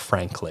nowhere,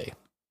 frankly.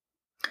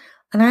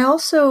 And I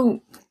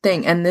also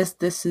think, and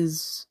this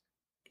is,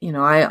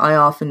 I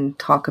often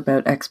talk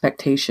about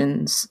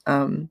expectations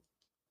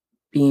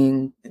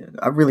being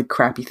a really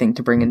crappy thing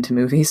to bring into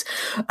movies,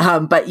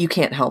 but you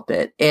can't help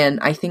it. And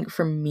I think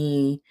for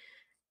me,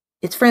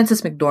 it's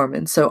Frances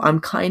McDormand, so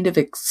I'm kind of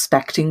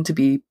expecting to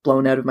be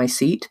blown out of my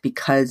seat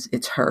because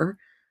it's her.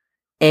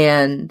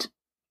 And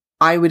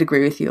I would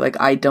agree with you. Like,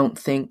 I don't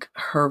think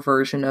her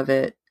version of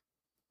it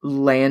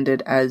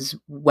landed as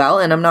well.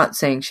 And I'm not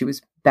saying she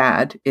was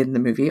bad in the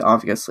movie.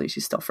 Obviously,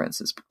 she's still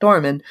Frances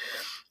McDormand.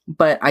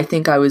 But I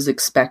think I was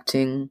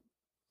expecting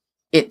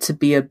it to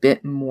be a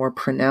bit more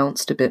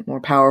pronounced, a bit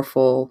more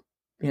powerful,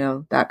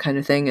 that kind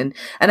of thing. And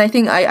I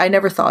think I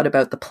never thought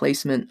about the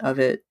placement of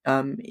it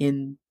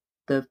in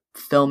the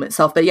film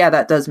itself. But yeah,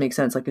 that does make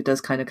sense. Like, it does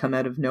kind of come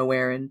out of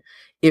nowhere, and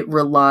it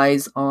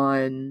relies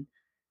on,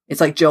 it's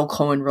like Joel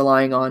Cohen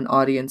relying on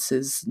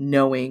audiences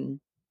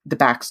knowing the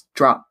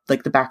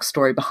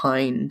backstory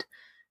behind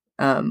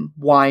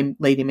why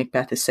Lady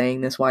Macbeth is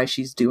saying this, why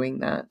she's doing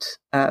that.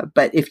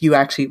 But if you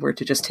actually were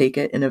to just take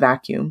it in a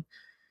vacuum,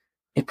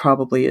 it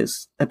probably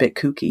is a bit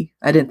kooky.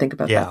 I didn't think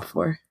about that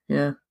before.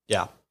 Yeah.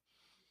 Yeah.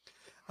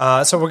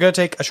 So we're going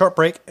to take a short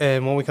break,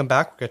 and when we come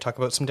back, we're going to talk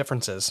about some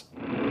differences.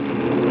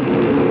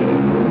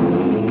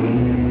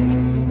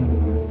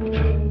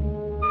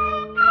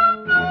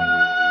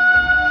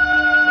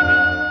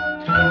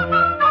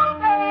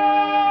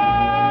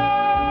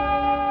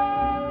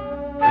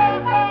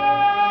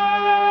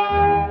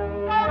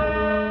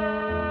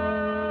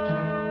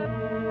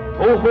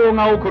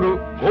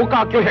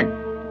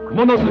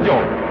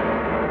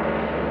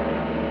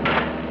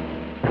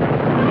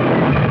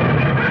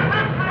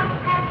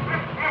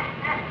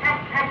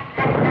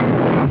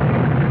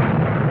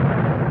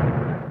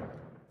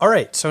 All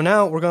right, so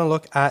now we're going to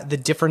look at the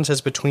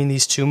differences between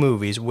these two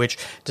movies, which,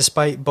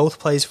 despite both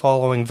plays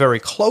following very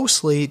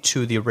closely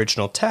to the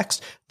original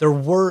text, there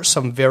were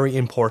some very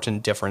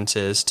important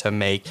differences to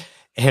make.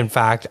 In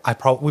fact,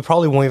 we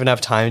probably won't even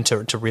have time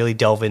to really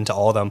delve into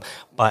all of them,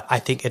 but I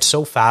think it's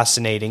so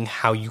fascinating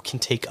how you can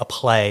take a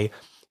play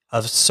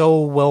of so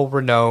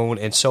well-renowned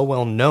and so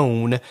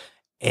well-known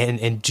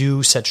and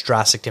do such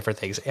drastic different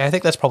things. And I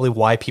think that's probably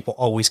why people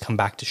always come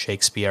back to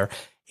Shakespeare,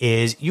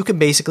 is you can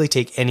basically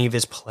take any of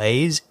his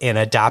plays and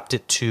adapt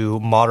it to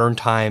modern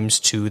times,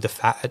 to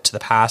the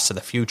past, to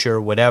the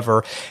future,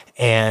 whatever,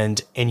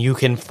 and you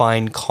can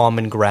find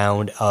common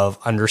ground of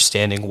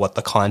understanding what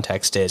the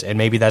context is. And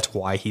maybe that's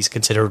why he's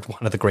considered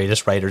one of the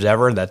greatest writers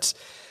ever. And that's,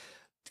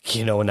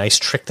 a nice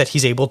trick that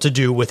he's able to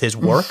do with his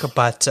work.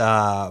 But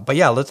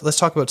yeah, let's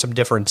talk about some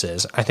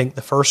differences. I think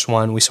the first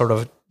one we sort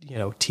of,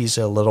 teased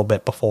a little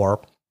bit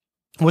before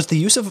was the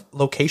use of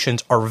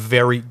locations are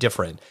very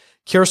different.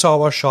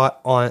 Kurosawa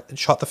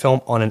shot the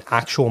film on an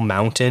actual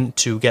mountain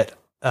to get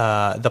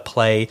the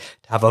play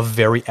to have a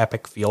very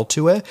epic feel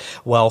to it,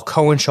 while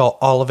Cohen shot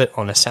all of it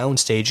on a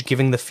soundstage,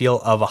 giving the feel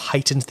of a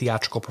heightened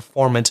theatrical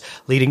performance,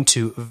 leading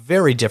to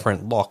very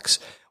different looks.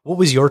 What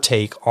was your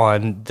take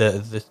on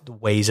the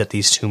ways that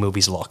these two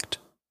movies looked?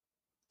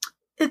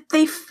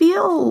 They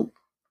feel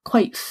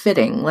quite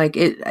fitting. Like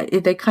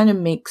they kind of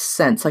make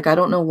sense. Like, I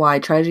don't know why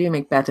Tragedy of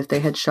Macbeth, if they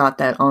had shot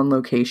that on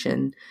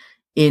location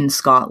in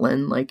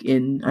Scotland, like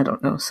in, I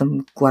don't know,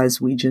 some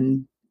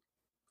Glaswegian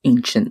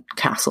ancient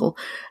castle,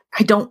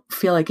 I don't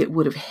feel like it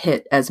would have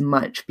hit as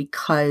much,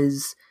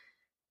 because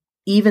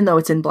even though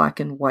it's in black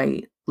and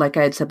white, like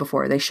I had said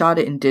before, they shot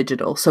it in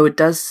digital, so it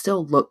does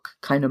still look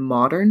kind of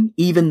modern,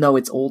 even though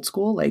it's old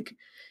school. Like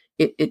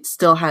it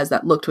still has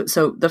that look to it.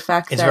 So the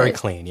fact it's that very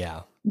clean,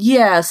 yeah.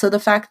 Yeah, so the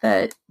fact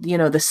that, you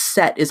know, the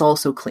set is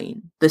also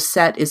clean. The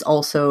set is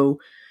also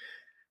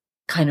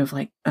kind of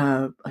like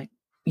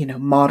you know,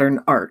 modern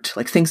art,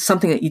 like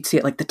something that you'd see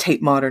at like the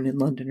Tate Modern in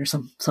London or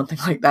something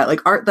like that,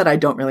 like art that I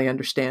don't really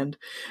understand.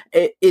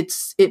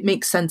 It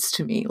makes sense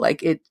to me.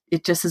 Like it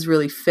just is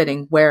really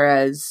fitting.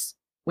 Whereas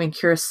when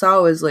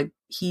Kurosawa is like,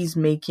 he's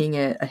making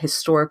it a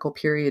historical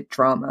period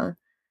drama,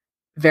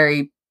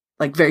 very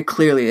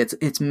clearly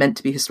it's meant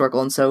to be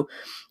historical. And so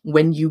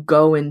when you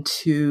go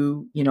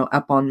into, you know,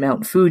 up on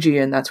Mount Fuji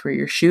and that's where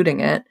you're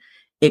shooting it,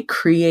 it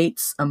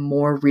creates a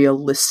more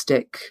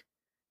realistic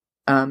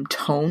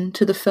tone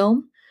to the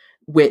film,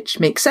 which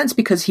makes sense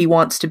because he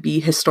wants to be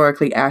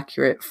historically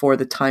accurate for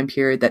the time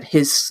period that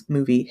his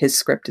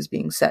script is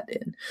being set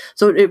in.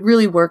 So it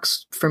really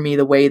works for me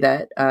the way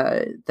that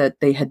that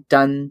they had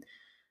done,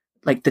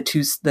 like the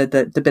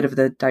bit of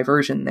the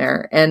diversion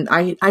there. And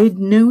I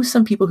knew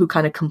some people who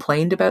kind of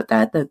complained about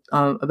that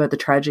about the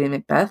tragedy of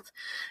Macbeth,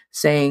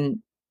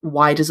 saying,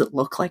 why does it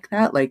look like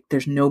that? Like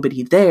there's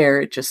nobody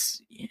there. It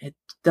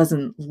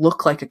doesn't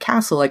look like a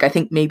castle. Like I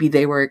think maybe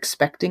they were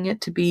expecting it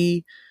to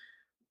be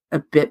a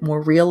bit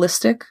more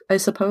realistic, I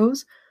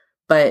suppose.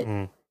 But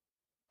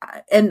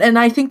and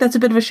I think that's a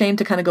bit of a shame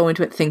to kind of go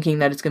into it thinking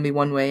that it's going to be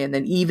one way, and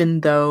then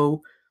even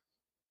though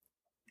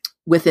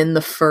within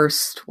the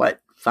first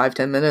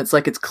 5-10 minutes,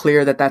 like it's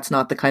clear that that's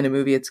not the kind of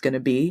movie it's going to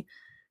be.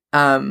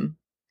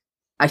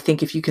 I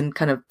think if you can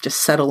kind of just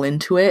settle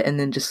into it and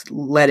then just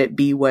let it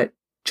be what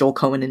Joel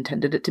Coen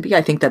intended it to be,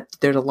 I think that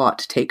there's a lot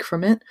to take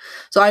from it.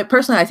 So I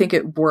think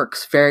it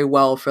works very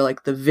well for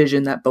like the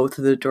vision that both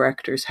of the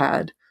directors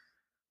had.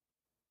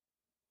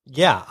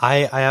 Yeah,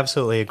 I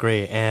absolutely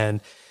agree.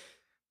 And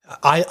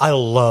I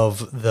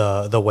love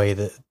the way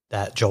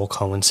that Joel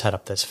Coen set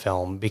up this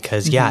film,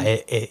 because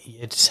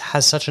it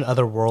has such an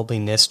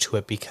otherworldliness to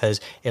it,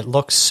 because it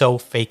looks so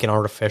fake and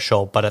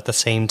artificial, but at the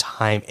same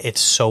time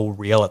it's so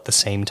real at the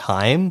same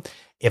time,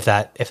 if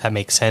that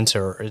makes sense,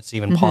 or it's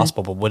even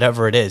possible. But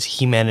whatever it is,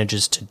 he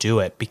manages to do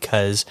it,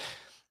 because,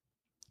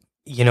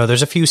 you know,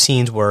 there's a few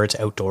scenes where it's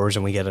outdoors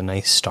and we get a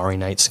nice starry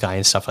night sky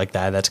and stuff like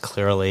that. That's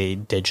clearly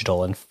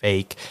digital and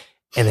fake.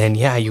 And then,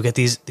 you get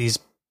these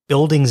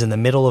buildings in the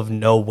middle of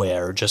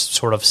nowhere, just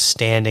sort of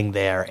standing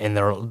there, and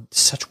they're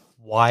such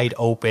wide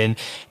open,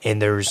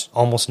 and there's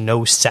almost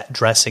no set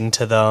dressing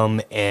to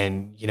them,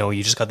 and you know,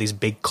 you just got these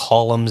big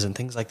columns and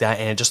things like that,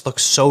 and it just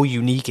looks so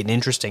unique and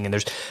interesting. And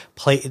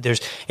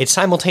it's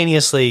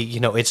simultaneously,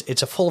 you know,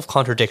 it's a full of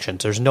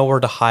contradictions. There's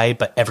nowhere to hide,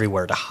 but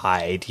everywhere to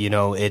hide. You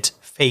know, it's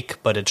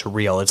fake, but it's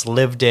real. It's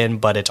lived in,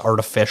 but it's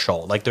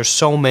artificial. Like there's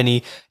so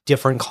many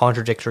different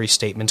contradictory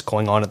statements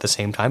going on at the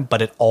same time,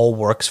 but it all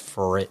works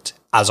for it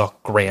as a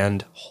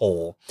grand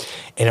whole.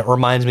 And it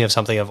reminds me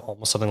of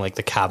almost something like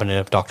The Cabinet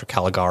of Dr.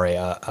 Caligari,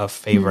 a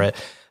favorite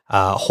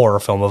horror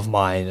film of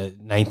mine, a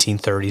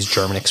 1930s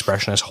German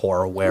expressionist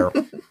horror, where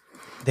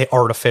they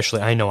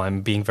artificially, I know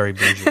I'm being very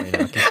bougie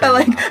right now.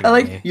 I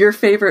like your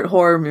favorite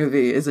horror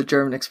movie is a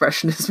German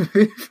expressionist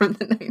movie from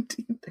the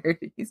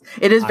 1930s.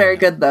 It is very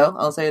good though.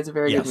 I'll say it's a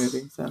very good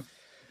movie. So,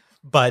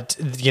 but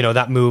you know,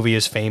 that movie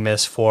is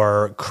famous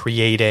for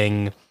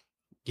creating,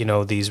 you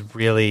know, these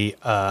really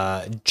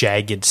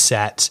jagged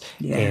sets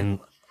and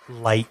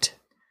light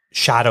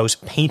shadows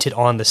painted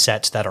on the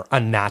sets that are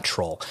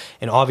unnatural.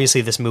 And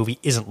obviously this movie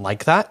isn't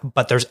like that,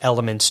 but there's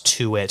elements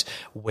to it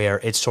where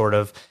it sort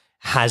of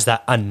has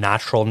that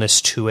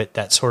unnaturalness to it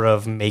that sort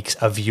of makes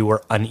a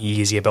viewer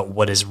uneasy about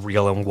what is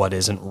real and what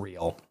isn't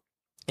real.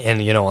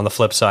 And, you know, on the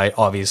flip side,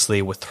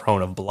 obviously with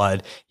Throne of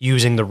Blood,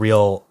 using the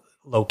real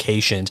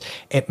locations,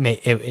 it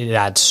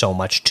adds so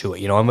much to it.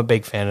 You know, I'm a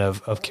big fan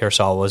of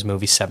Kurosawa's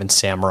movie Seven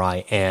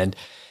Samurai, and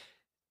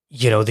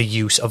you know, the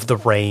use of the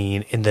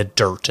rain and the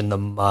dirt and the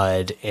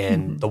mud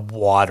and the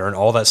water and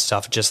all that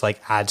stuff just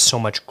like adds so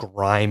much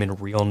grime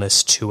and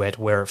realness to it,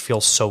 where it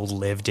feels so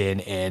lived in,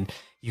 and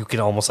you can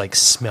almost like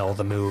smell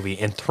the movie.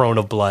 And Throne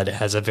of Blood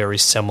has a very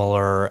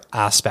similar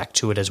aspect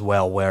to it as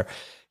well, where,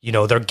 you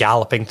know, they're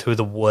galloping through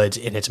the woods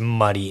and it's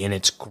muddy and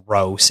it's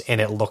gross and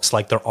it looks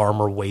like their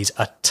armor weighs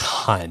a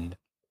ton.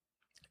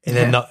 And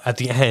then at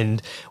the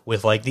end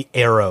with like the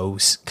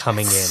arrows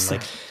coming in,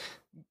 like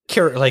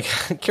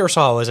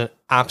Kurosawa is an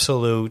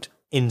absolute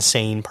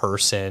insane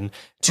person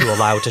to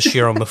allow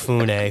Toshiro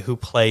Mifune, who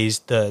plays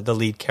the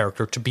lead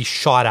character, to be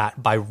shot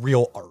at by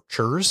real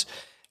archers.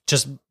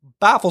 Just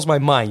baffles my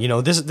mind. You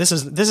know, this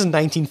is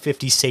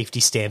 1950 safety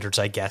standards,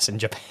 I guess, in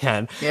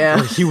Japan. Yeah,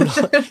 where he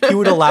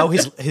would allow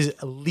his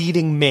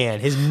leading man,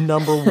 his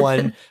number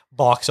one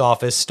box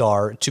office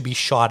star, to be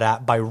shot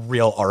at by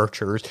real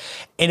archers,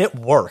 and it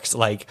works.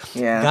 Like,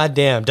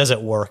 goddamn, does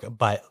it work?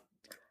 But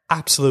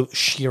absolute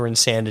sheer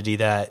insanity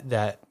that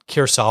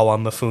Kurosawa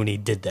and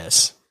Mifune did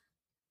this.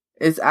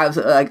 It's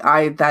absolutely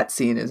like that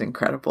scene is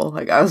incredible.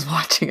 Like I was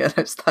watching it,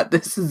 I just thought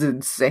this is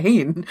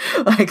insane.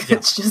 Like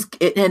it's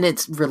just and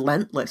it's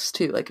relentless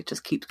too. Like it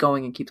just keeps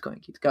going and keeps going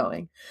and keeps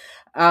going.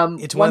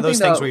 It's one of those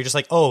things where you're just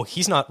like, oh,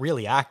 he's not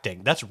really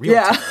acting. That's real.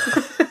 Yeah.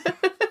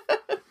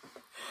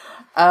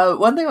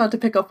 One thing I wanted to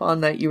pick up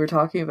on that you were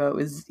talking about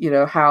was, you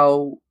know,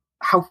 how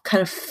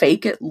kind of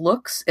fake it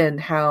looks and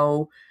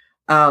how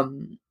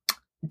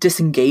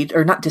disengaged,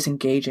 or not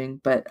disengaging,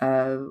 but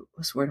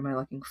what's the word am I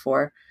looking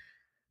for?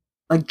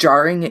 Like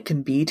jarring it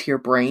can be to your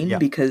brain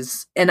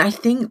because, and I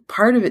think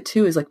part of it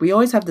too is like we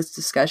always have this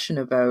discussion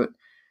about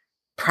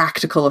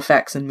practical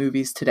effects in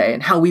movies today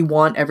and how we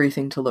want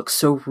everything to look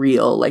so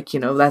real. Like, you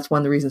know, that's one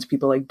of the reasons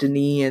people like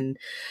Denis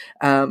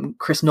and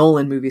Chris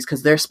Nolan movies,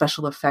 because their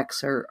special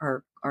effects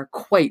are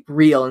quite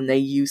real and they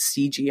use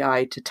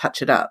CGI to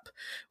touch it up.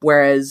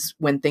 Whereas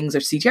when things are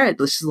CGI, it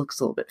just looks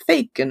a little bit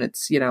fake, and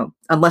it's, you know,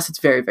 unless it's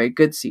very, very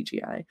good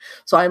CGI.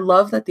 So I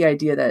love that the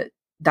idea that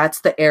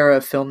that's the era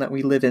of film that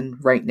we live in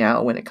right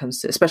now when it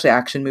comes to especially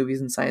action movies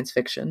and science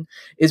fiction,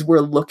 is we're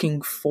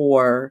looking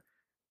for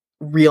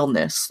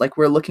realness. Like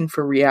we're looking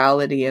for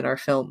reality in our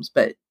films,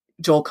 but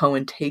Joel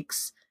Coen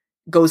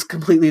goes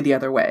completely the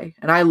other way.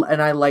 And I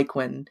like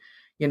when,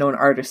 you know, an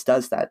artist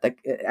does that.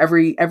 Like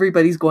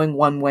everybody's going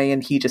one way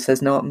and he just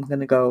says, no, I'm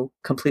going to go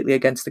completely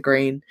against the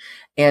grain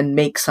and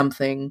make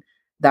something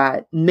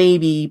that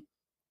maybe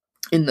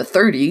in the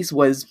 30s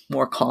was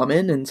more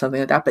common and something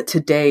like that. But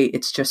today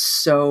it's just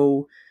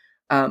so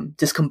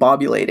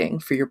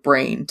discombobulating for your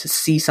brain to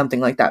see something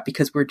like that,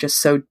 because we're just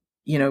so,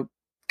 you know,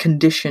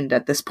 conditioned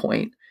at this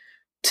point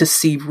to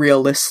see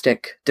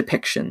realistic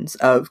depictions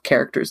of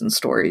characters and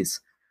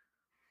stories.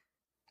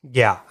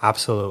 Yeah,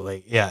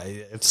 absolutely. Yeah.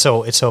 It's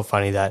so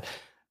funny that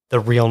the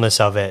realness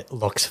of it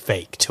looks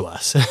fake to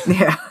us.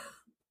 Yeah.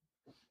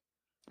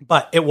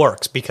 But it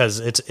works because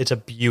it's a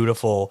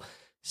beautiful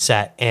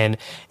set, and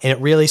it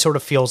really sort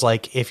of feels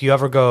like if you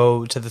ever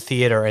go to the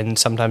theater, and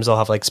sometimes they'll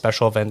have like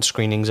special event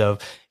screenings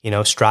of, you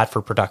know,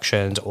 Stratford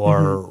productions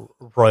or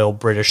Royal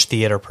British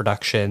Theatre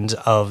productions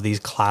of these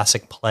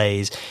classic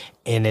plays,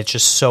 and it's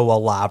just so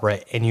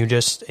elaborate, and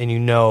you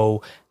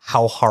know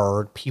how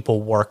hard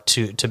people work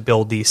to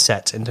build these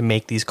sets and to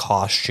make these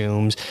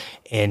costumes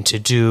and to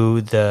do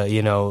the,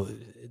 you know,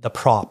 the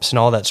props and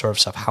all that sort of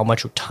stuff, how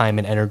much time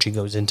and energy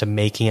goes into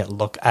making it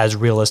look as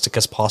realistic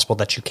as possible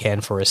that you can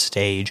for a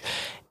stage.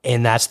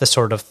 And that's the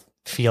sort of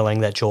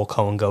feeling that Joel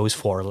Coen goes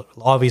for.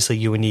 Obviously,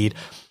 you would need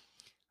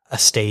a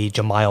stage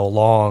a mile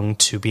long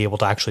to be able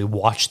to actually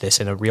watch this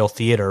in a real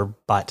theater,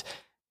 but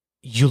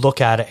you look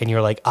at it and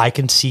you're like, I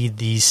can see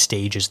these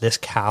stages, this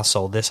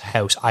castle, this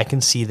house, I can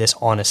see this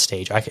on a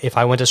stage. If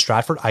I went to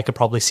Stratford, I could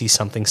probably see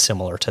something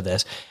similar to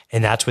this.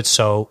 And that's what's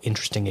so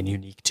interesting and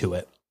unique to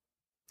it.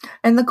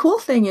 And the cool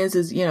thing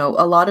is, you know,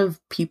 a lot of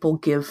people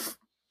give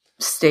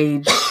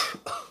stage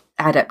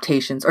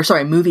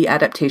movie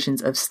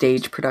adaptations of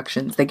stage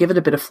productions. They give it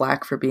a bit of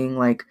flack for being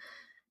like,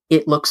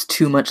 it looks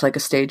too much like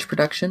a stage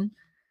production.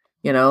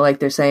 You know, like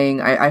they're saying,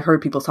 I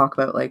heard people talk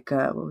about like,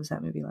 what was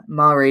that movie like?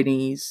 Ma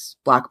Rainey's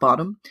Black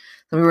Bottom.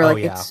 So we were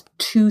like, it's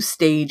too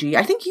stagey.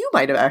 I think you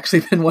might have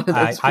actually been one of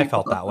those people. I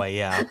felt that way,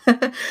 yeah.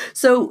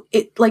 So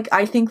it, like,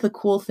 I think the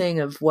cool thing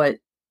of what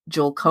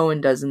Joel Coen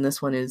does in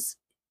this one is,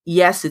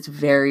 yes, it's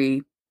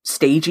very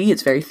stagey,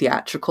 it's very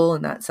theatrical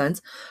in that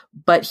sense,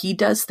 but he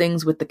does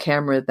things with the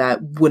camera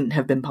that wouldn't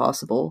have been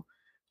possible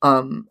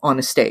on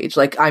a stage.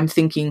 Like I'm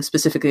thinking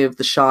specifically of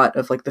the shot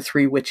of like the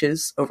three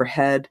witches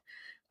overhead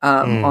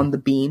on the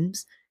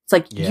beams. It's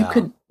like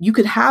you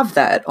could have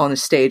that on a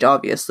stage.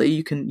 Obviously,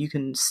 you can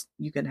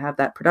have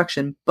that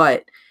production,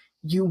 but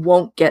you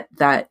won't get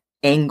that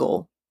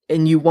angle.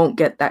 And you won't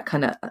get that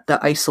kind of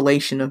the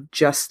isolation of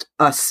just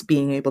us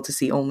being able to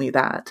see only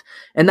that.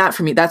 And that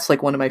for me, that's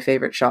like one of my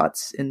favorite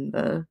shots in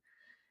the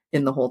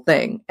whole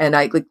thing. And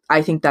I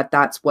think that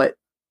that's what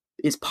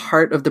is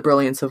part of the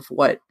brilliance of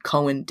what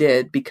Coen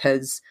did,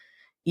 because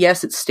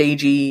yes, it's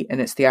stagey and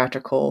it's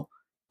theatrical,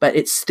 but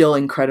it's still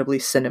incredibly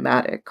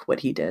cinematic what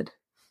he did.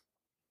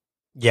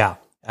 Yeah.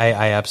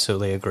 I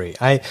absolutely agree.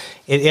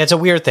 It's a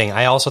weird thing.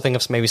 I also think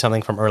of maybe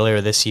something from earlier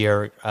this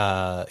year,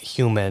 The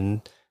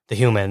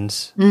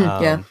Humans,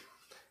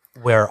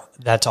 where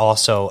that's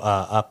also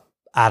a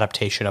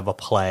adaptation of a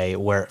play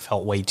where it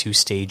felt way too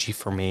stagey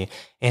for me.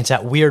 And it's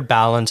that weird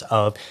balance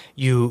of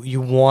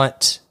you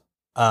want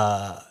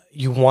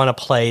a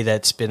play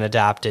that's been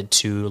adapted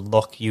to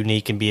look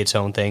unique and be its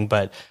own thing,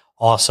 but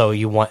also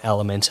you want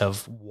elements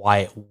of why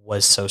it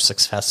was so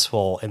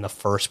successful in the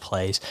first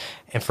place.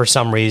 And for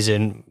some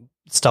reason,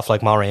 stuff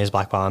like Ma Rainey's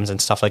Black Bombs and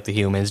stuff like The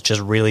Humans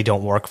just really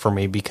don't work for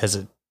me, because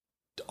it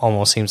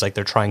almost seems like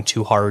they're trying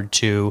too hard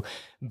to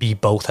be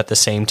both at the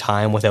same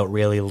time without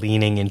really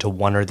leaning into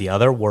one or the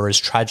other. Whereas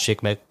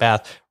Tragic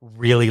Macbeth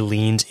really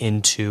leans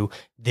into,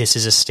 this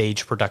is a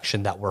stage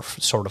production that we're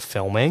sort of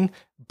filming,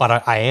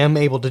 but I am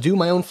able to do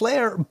my own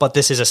flair, but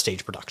this is a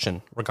stage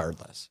production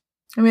regardless.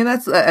 I mean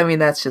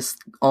that's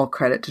just all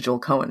credit to Joel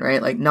Cohen,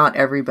 right? Like not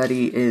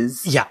everybody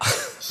is. Yeah.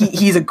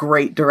 He's a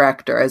great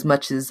director. As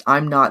much as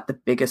I'm not the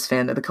biggest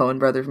fan of the Coen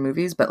brothers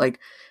movies, but like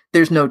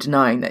there's no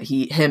denying that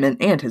him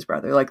and his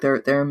brother, like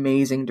they're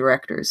amazing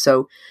directors.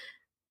 So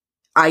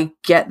I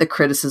get the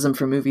criticism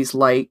for movies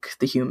like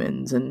The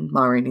Humans and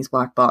Ma Rainey's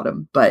Black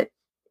Bottom, but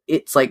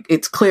it's like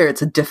it's clear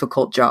it's a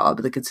difficult job.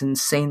 Like it's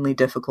insanely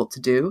difficult to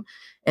do,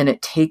 and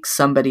it takes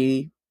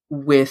somebody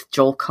with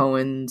Joel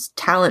Cohen's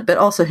talent, but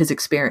also his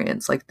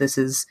experience. Like this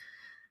is,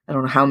 I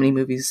don't know how many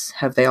movies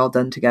have they all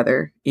done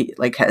together.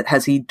 Like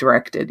has he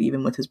directed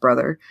even with his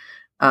brother?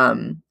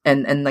 And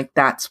like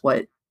that's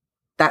what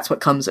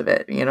comes of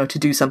it, you know, to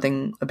do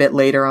something a bit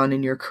later on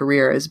in your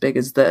career as big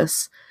as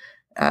this,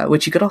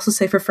 which you could also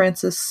say for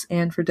Francis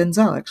and for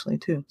Denzel actually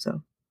too.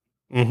 So.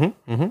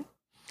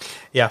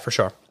 Yeah, for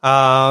sure.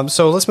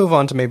 So let's move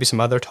on to maybe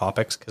some other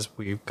topics because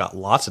we've got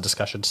lots of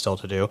discussion still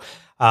to do.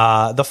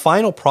 The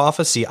Final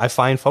Prophecy, I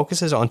find,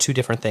 focuses on two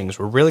different things.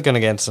 We're really going to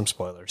get into some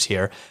spoilers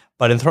here.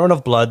 But in Throne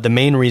of Blood, the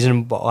main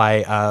reason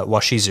why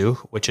Washizu,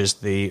 which is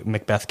the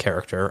Macbeth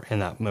character in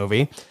that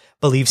movie,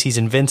 believes he's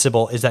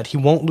invincible is that he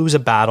won't lose a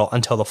battle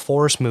until the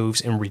forest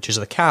moves and reaches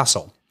the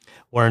castle.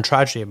 Where in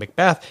Tragedy of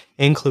Macbeth,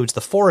 it includes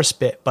the forest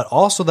bit, but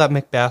also that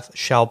Macbeth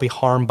shall be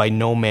harmed by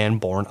no man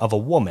born of a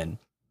woman,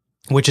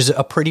 which is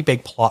a pretty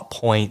big plot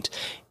point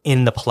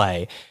in the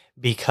play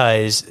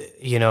because,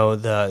 you know,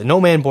 the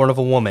no man born of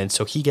a woman,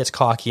 so he gets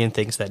cocky and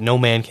thinks that no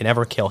man can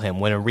ever kill him,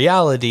 when in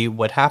reality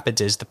what happens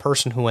is the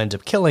person who ends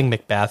up killing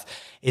Macbeth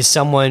is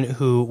someone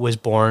who was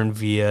born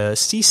via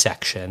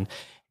C-section,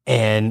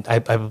 and I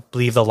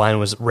believe the line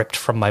was ripped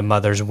from my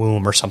mother's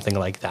womb or something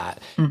like that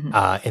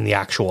in the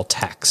actual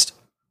text.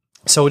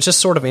 So it's just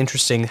sort of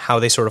interesting how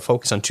they sort of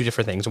focus on two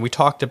different things. And we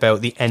talked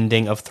about the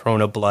ending of Throne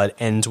of Blood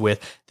ends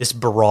with this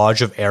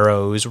barrage of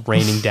arrows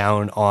raining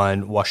down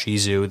on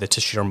Washizu, the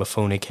Toshiro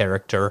Mifune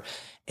character,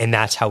 and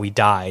that's how he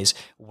dies.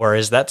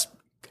 Whereas that's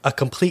a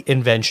complete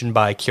invention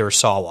by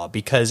Kurosawa,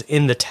 because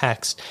in the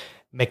text,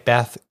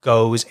 Macbeth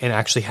goes and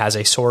actually has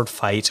a sword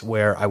fight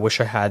where I wish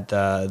I had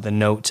the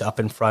notes up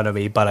in front of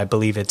me, but I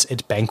believe it's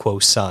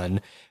Banquo's son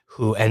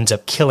who ends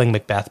up killing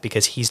Macbeth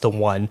because he's the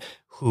one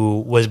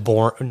who was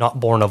not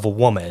born of a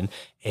woman,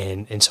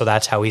 and so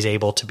that's how he's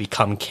able to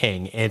become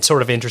king. And it's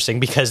sort of interesting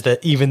because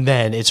even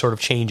then it sort of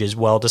changes.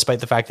 Well,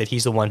 despite the fact that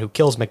he's the one who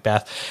kills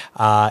Macbeth,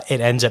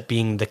 it ends up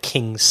being the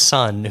king's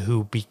son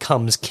who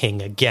becomes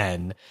king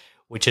again,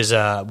 which is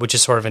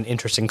sort of an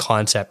interesting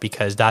concept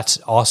because that's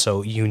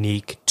also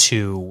unique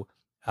to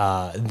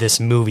this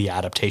movie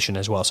adaptation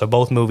as well. So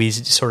both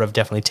movies sort of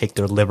definitely take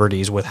their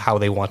liberties with how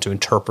they want to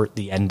interpret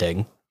the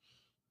ending.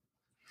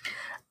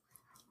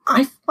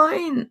 I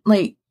find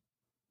like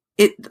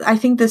I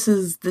think this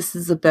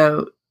is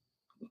about,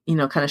 you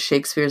know, kind of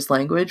Shakespeare's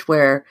language,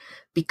 where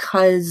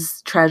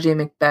because Tragedy of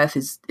Macbeth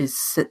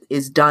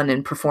is done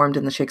and performed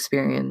in the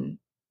Shakespearean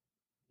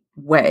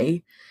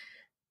way,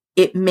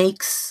 it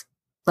makes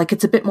like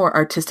it's a bit more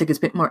artistic, it's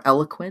a bit more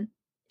eloquent.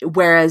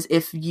 Whereas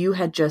if you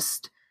had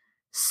just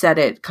said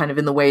it kind of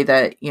in the way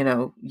that, you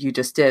know, you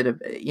just did,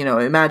 you know,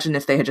 imagine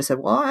if they had just said,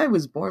 well, I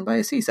was born by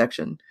a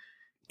C-section.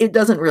 It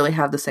doesn't really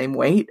have the same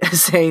weight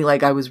as saying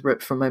like I was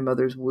ripped from my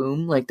mother's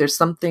womb. Like there's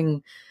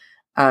something,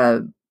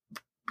 you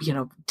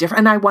know, different.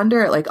 And I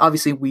wonder, like,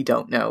 obviously we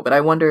don't know, but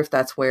I wonder if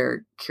that's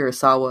where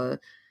Kurosawa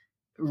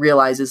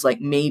realizes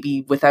like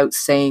maybe without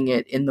saying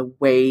it in the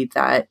way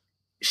that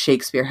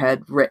Shakespeare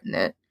had written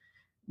it,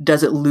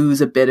 does it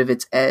lose a bit of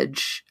its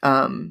edge,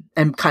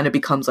 and kind of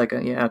becomes like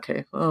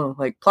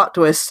like plot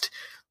twist,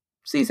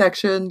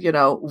 C-section, you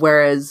know,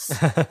 whereas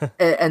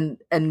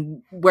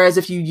and whereas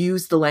if you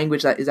use the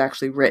language that is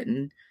actually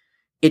written,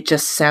 it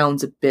just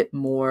sounds a bit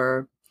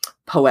more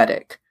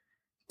poetic.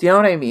 Do you know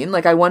what I mean?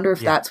 Like I wonder if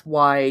that's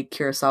why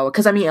Kurosawa,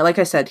 because I mean, like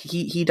I said,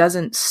 he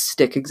doesn't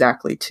stick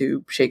exactly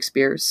to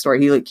Shakespeare's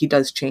story. He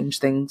does change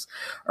things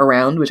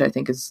around, which I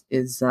think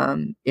is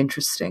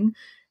interesting.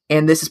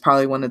 And this is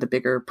probably one of the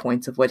bigger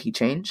points of what he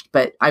changed.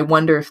 But I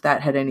wonder if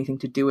that had anything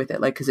to do with it.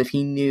 Like, because if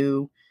he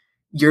knew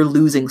you're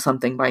losing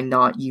something by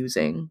not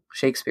using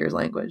Shakespeare's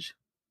language.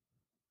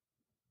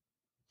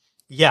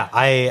 Yeah,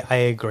 I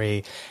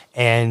agree.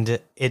 And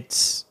it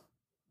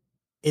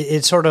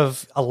sort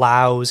of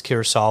allows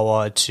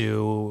Kurosawa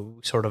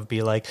to sort of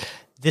be like,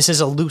 this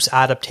is a loose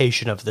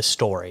adaptation of the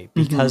story,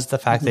 because the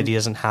fact that he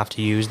doesn't have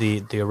to use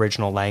the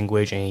original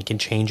language and he can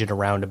change it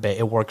around a bit,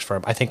 it works for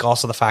him. I think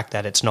also the fact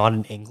that it's not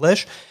in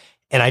English,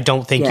 and I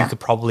don't think you could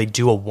probably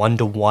do a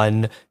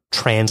 1-to-1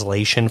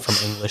 translation from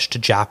English to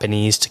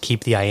Japanese to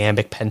keep the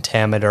iambic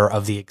pentameter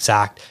of the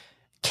exact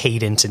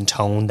cadence and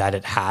tone that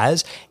it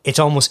has. It's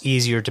almost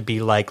easier to be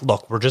like,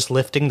 look, we're just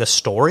lifting the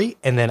story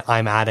and then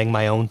I'm adding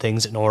my own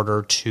things in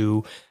order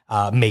to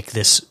make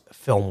this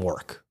film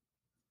work.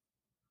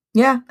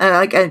 Yeah,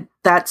 and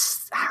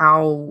that's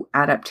how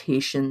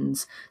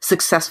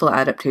successful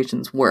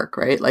adaptations work,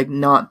 right? Like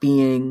not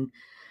being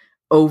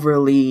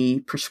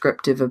overly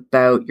prescriptive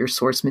about your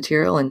source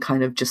material and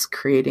kind of just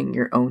creating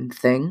your own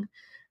thing.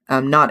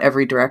 Not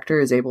every director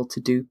is able to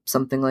do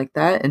something like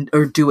that,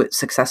 or do it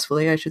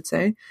successfully, I should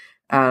say.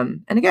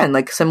 And again,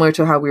 like similar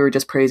to how we were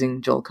just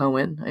praising Joel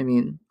Coen, I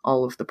mean,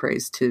 all of the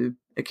praise to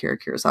Akira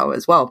Kurosawa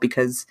as well,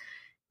 because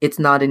it's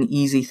not an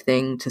easy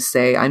thing to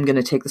say, I'm going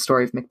to take the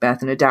story of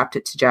Macbeth and adapt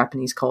it to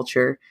Japanese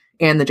culture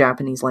and the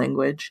Japanese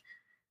language.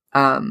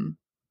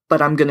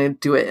 But I'm going to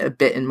do it a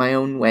bit in my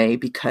own way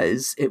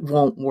because it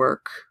won't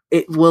work.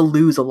 It will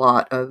lose a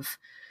lot of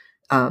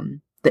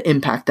the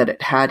impact that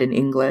it had in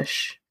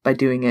English by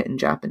doing it in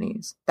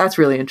Japanese. That's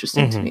really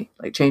interesting to me,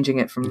 like changing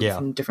it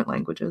from different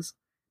languages.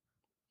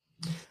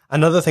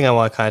 Another thing I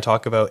want to kind of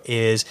talk about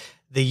is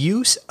the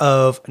use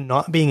of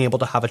not being able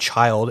to have a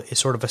child is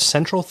sort of a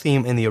central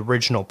theme in the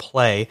original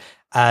play,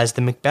 as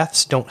the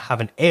Macbeths don't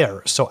have an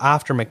heir. So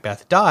after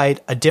Macbeth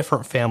died, a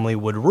different family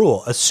would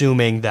rule,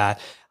 assuming that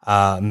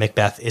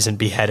Macbeth isn't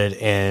beheaded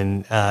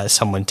and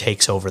someone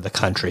takes over the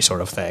country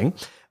sort of thing.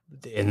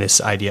 In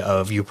this idea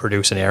of you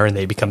produce an heir and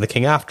they become the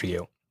king after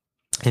you,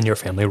 and your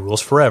family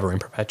rules forever in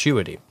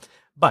perpetuity.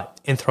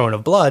 But in Throne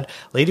of Blood,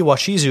 Lady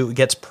Washizu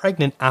gets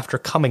pregnant after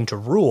coming to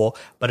rule,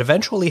 but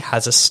eventually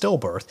has a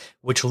stillbirth,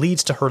 which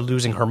leads to her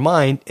losing her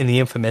mind in the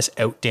infamous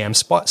out-damn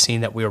spot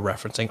scene that we were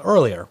referencing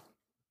earlier.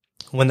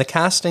 When the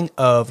casting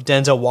of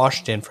Denzel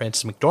Washington and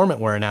Frances McDormand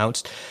were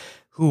announced,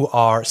 who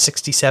are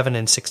 67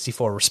 and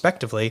 64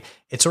 respectively,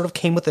 it sort of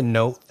came with a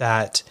note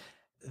that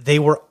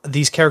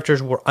these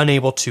characters were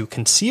unable to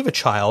conceive a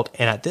child,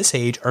 and at this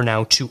age are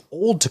now too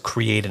old to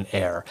create an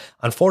heir.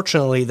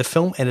 Unfortunately, the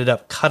film ended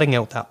up cutting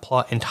out that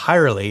plot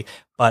entirely,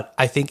 but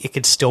I think it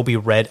could still be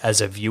read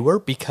as a viewer,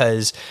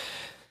 because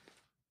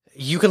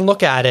you can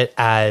look at it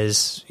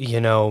as,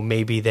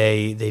 maybe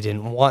they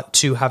didn't want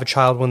to have a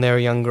child when they were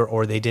younger,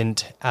 or they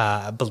didn't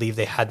believe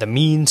they had the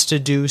means to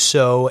do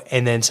so,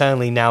 and then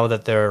suddenly now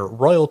that they're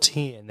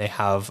royalty and they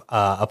have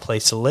a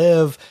place to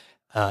live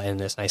in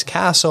this nice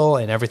castle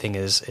and everything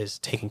is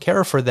taken care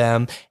of for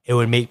them, it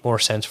would make more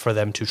sense for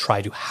them to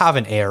try to have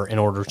an heir in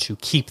order to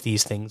keep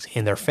these things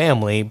in their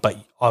family. But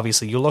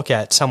obviously you look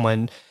at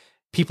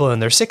people in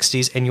their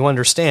 60s, and you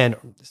understand,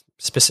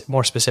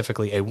 more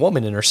specifically a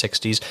woman in her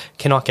 60s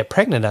cannot get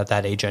pregnant at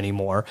that age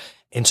anymore,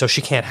 and so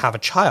she can't have a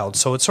child.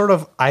 So it's sort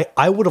of,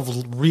 I would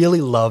have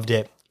really loved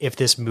it if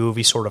this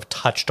movie sort of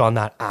touched on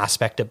that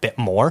aspect a bit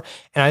more,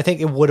 and I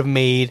think it would have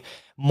made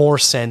more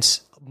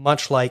sense,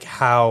 much like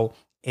how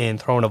in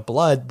Throne of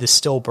Blood, the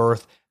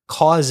stillbirth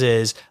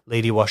causes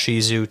Lady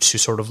Washizu to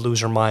sort of lose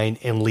her mind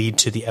and lead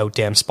to the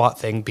out-damn spot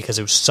thing because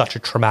it was such a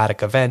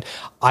traumatic event.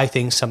 I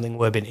think something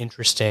would have been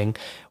interesting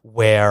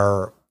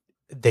where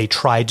they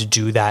tried to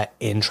do that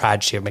in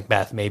Tragedy of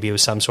Macbeth. Maybe it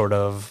was some sort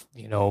of,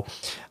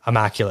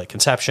 immaculate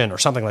conception or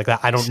something like that.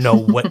 I don't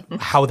know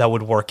how that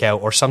would work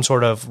out, or some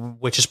sort of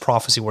witch's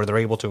prophecy where they're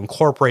able to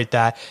incorporate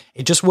that.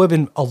 It just would have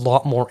been a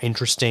lot more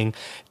interesting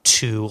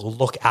to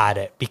look at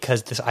it,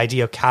 because this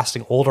idea of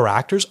casting older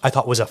actors I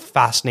thought was a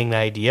fascinating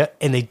idea,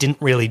 and they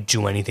didn't really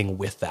do anything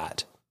with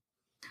that.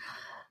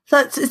 So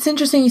it's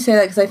interesting you say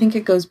that, because I think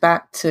it goes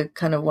back to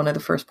kind of one of the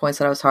first points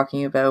that I was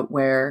talking about,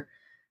 where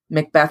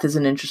Macbeth is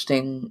an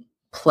interesting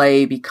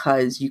play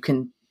because you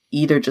can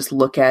either just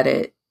look at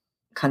it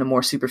kind of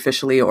more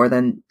superficially, or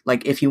then,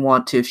 like, if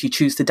you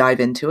choose to dive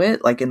into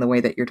it, like in the way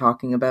that you're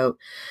talking about,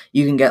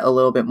 you can get a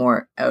little bit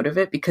more out of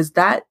it. Because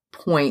that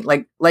point,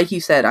 like you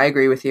said, I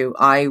agree with you.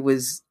 I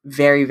was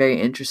very,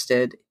 very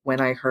interested when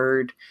I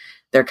heard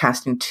they're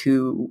casting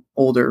two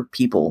older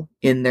people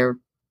in their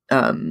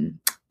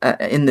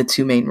in the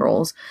two main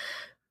roles,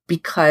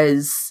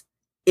 because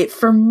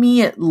for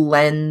me it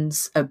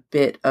lends a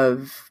bit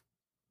of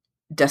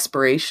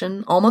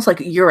desperation, almost. Like,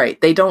 you're right,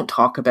 they don't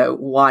talk about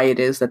why it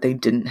is that they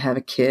didn't have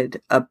a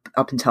kid up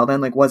until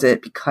then. Like, was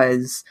it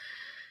because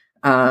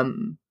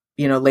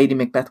Lady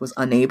Macbeth was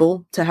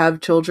unable to have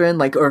children,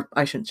 or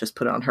I shouldn't just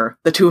put it on her,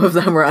 the two of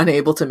them were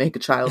unable to make a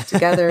child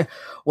together?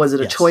 Was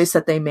it a choice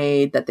that they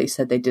made, that they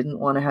said they didn't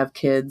want to have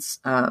kids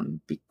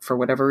for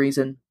whatever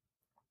reason?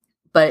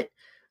 But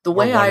the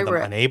way I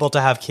read, unable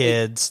to have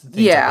kids,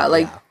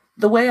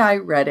 the way I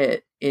read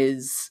it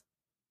is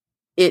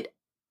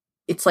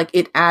it's like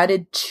it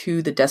added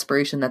to the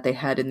desperation that they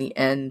had in the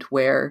end,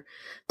 where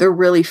they're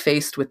really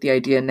faced with the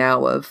idea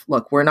now of,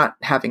 look, we're not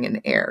having an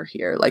heir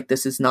here. Like,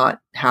 this is not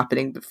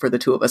happening for the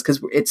two of us,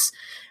 because it's,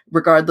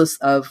 regardless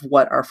of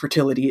what our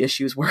fertility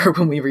issues were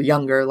when we were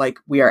younger, like,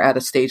 we are at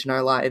a stage in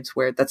our lives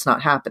where that's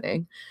not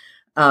happening.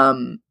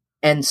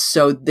 And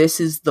so this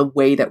is the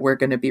way that we're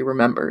going to be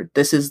remembered.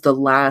 This is the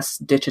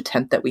last ditch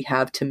attempt that we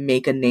have to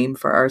make a name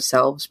for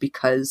ourselves,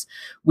 because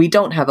we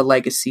don't have a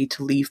legacy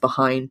to leave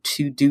behind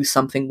to do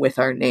something with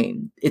our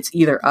name. It's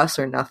either us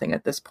or nothing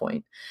at this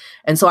point.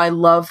 And so I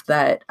love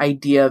that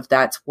idea of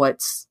that's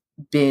what's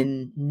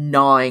been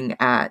gnawing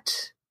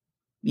at,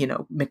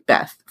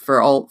 Macbeth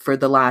for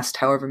the last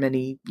however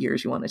many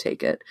years you want to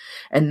take it.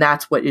 And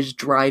that's what is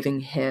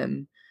driving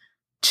him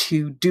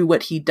to do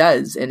what he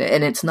does. And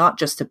it's not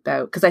just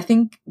about, because I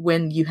think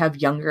when you have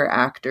younger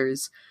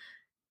actors,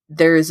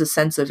 there is a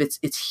sense of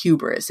it's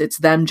hubris. It's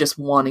them just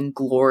wanting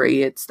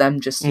glory. It's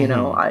them just,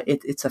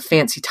 it's a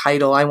fancy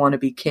title. I want to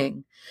be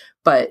king.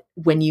 But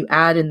when you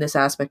add in this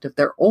aspect of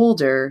they're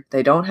older,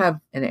 they don't have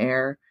an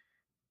heir,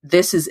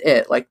 this is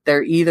it. Like,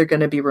 they're either going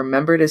to be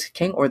remembered as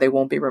king or they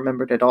won't be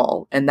remembered at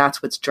all. And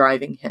that's what's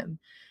driving him,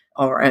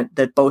 or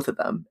that both of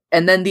them.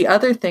 And then the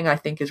other thing I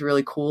think is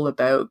really cool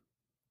about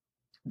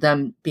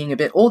them being a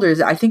bit older is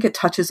I think it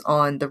touches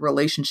on the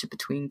relationship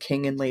between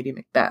King and Lady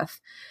Macbeth.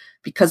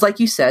 Because like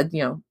you said,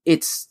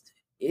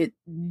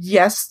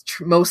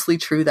 mostly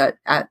true that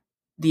at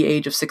the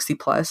age of 60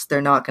 plus,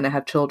 they're not going to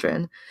have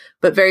children.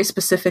 But very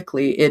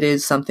specifically, it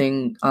is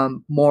something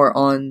more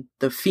on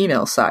the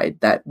female side,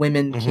 that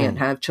women can't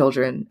have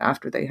children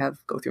after they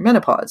go through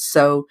menopause.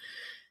 So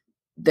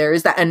there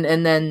is that.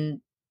 And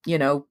then,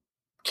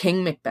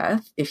 King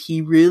Macbeth, if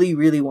he really,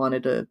 really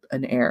wanted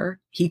an heir,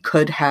 he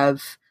could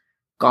have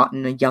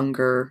gotten a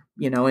younger,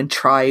 and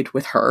tried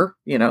with her,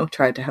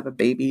 tried to have a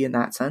baby in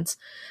that sense.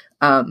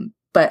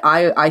 But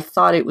I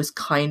thought it was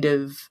kind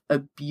of a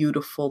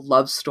beautiful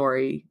love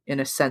story in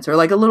a sense, or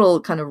like a little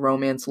kind of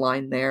romance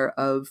line there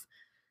of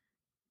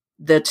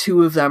the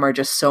two of them are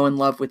just so in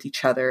love with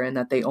each other, and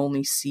that they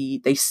only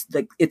see,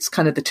 it's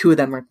kind of the two of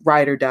them are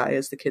ride or die,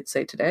 as the kids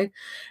say today.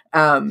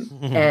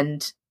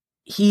 And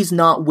he's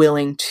not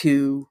willing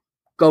to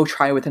go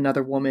try with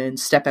another woman,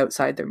 step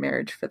outside their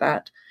marriage for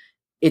that.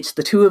 It's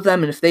the two of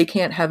them. And if they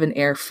can't have an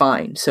heir,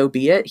 fine, so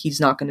be it. He's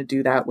not going to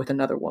do that with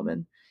another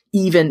woman.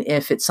 Even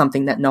if it's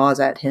something that gnaws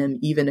at him,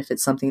 even if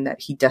it's something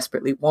that he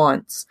desperately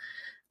wants,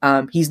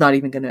 he's not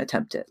even going to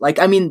attempt it. Like,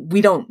 I mean,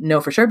 we don't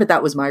know for sure, but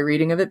that was my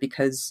reading of it,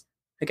 because,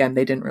 again,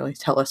 they didn't really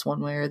tell us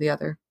one way or the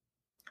other.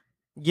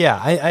 Yeah,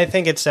 I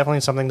think it's definitely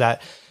something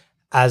that,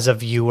 as a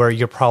viewer,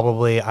 you're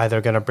probably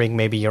either going to bring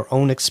maybe your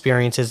own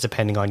experiences,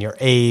 depending on your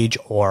age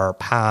or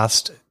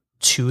past,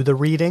 to the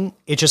reading.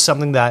 It's just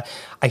something that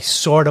I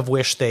sort of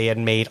wish they had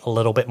made a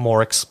little bit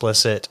more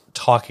explicit,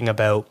 talking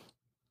about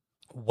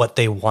what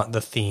they want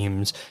the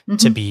themes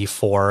to be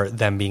for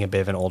them being a bit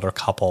of an older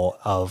couple,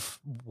 of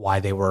why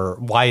they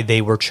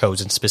were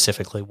chosen,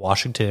 specifically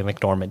Washington and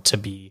McDormand, to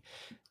be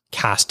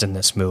cast in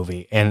this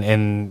movie.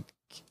 And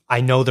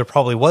I know there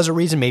probably was a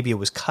reason, maybe it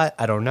was cut,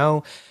 I don't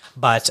know.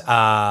 But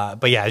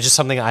yeah, it's just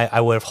something I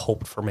would have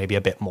hoped for maybe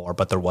a bit more,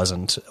 but there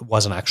wasn't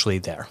actually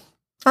there.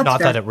 That's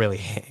Not fair. that it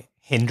really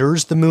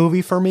hinders the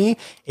movie for me.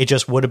 It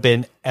just would have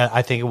been,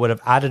 I think it would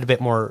have added a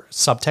bit more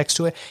subtext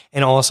to it.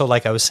 And also,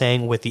 like I was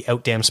saying, with the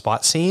out damn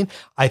spot scene,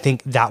 I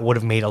think that would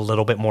have made a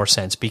little bit more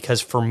sense,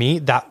 because for me,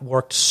 that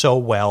worked so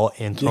well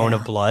in Throne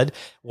of Blood,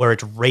 where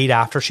it's right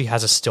after she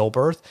has a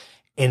stillbirth,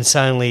 and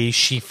suddenly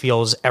she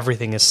feels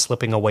everything is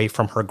slipping away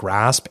from her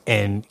grasp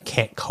and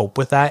can't cope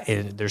with that.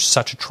 And there's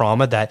such a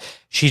trauma that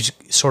she's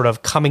sort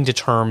of coming to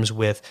terms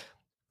with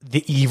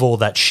the evil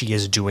that she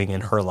is doing in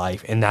her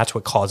life. And that's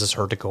what causes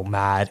her to go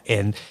mad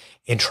and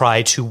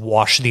try to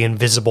wash the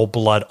invisible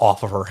blood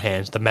off of her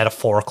hands, the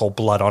metaphorical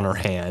blood on her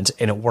hands.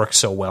 And it works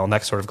so well. And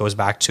that sort of goes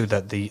back to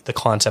the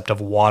concept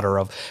of water,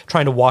 of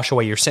trying to wash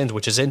away your sins,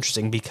 which is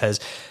interesting, because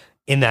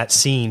in that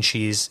scene,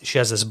 she has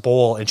this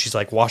bowl and she's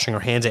like washing her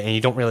hands in, and you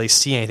don't really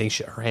see anything.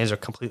 Her hands are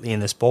completely in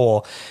this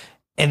bowl.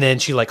 And then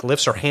she like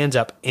lifts her hands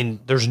up and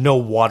there's no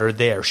water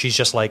there. She's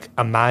just like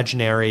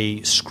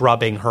imaginary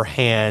scrubbing her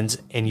hands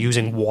and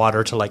using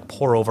water to like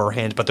pour over her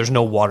hands, but there's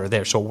no water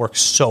there. So it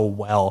works so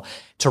well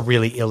to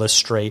really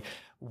illustrate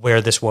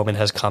where this woman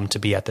has come to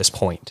be at this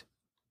point.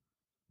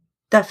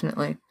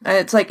 Definitely.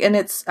 It's like, and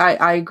it's,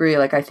 I agree.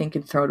 Like, I think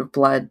in Throne of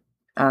Blood,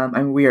 I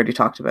mean, we already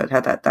talked about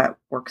how that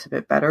works a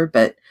bit better,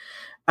 but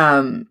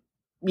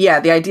yeah,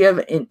 the idea of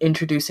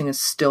introducing a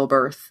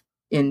stillbirth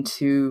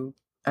into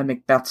a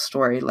Macbeth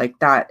story, like,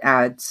 that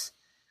adds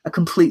a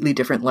completely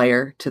different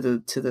layer to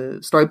the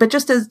story. But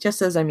just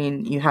as I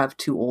mean, you have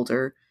two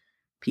older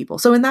people,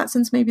 so in that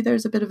sense, maybe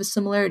there's a bit of a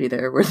similarity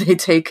there, where they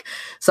take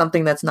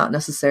something that's not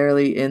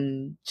necessarily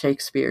in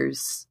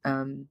Shakespeare's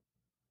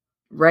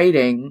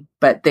writing,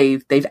 but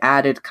they've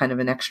added kind of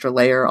an extra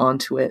layer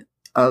onto it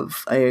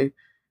of a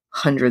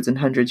hundreds and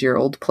hundreds year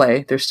old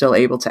play. They're still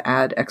able to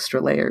add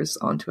extra layers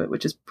onto it,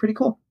 which is pretty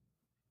cool.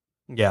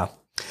 Yeah.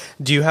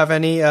 Do you have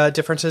any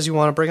differences you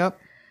want to bring up?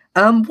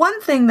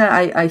 One thing that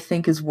I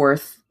think is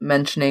worth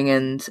mentioning,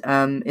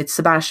 and it's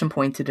Sebastian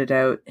pointed it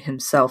out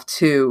himself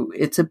too,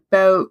 it's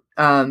about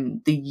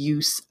the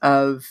use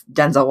of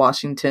Denzel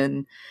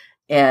Washington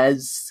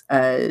as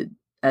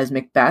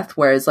Macbeth,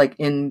 whereas like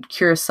in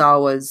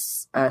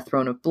Kurosawa's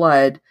Throne of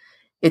Blood,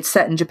 it's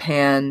set in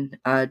Japan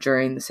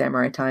during the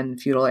samurai time, the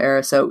feudal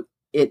era, so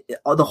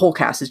the whole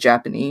cast is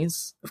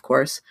Japanese, of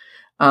course.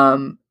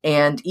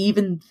 And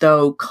even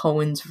though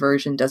Cohen's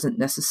version doesn't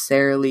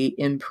necessarily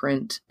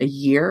imprint a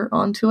year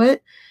onto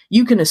it,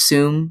 you can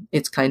assume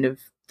it's kind of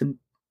the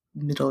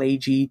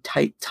middle-agey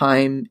type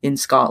time in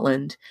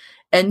Scotland.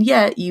 And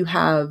yet you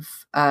have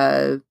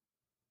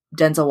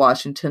Denzel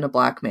Washington, a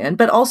black man,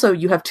 but also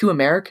you have two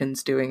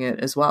Americans doing it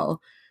as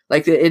well.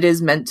 Like, it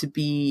is meant to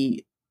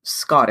be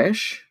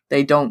Scottish.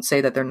 They don't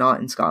say that they're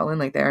not in Scotland,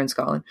 like they are in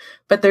Scotland,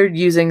 but they're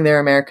using their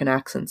American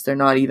accents. They're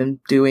not even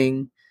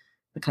doing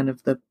the kind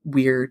of the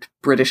weird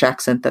British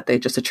accent that they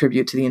just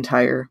attribute to the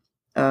entire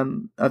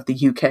of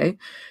the UK.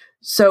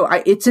 So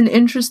it's an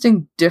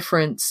interesting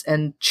difference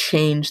and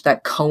change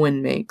that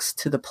Cohen makes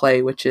to the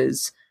play, which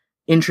is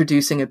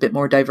introducing a bit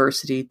more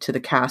diversity to the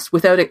cast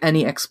without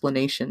any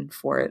explanation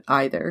for it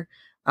either.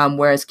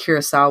 Whereas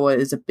Kurosawa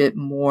is a bit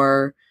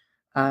more,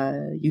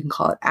 you can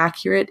call it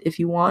accurate if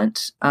you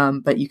want,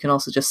 but you can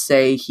also just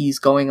say he's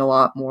going a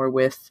lot more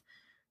with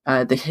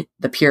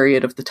the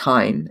period of the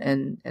time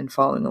and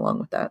following along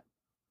with that.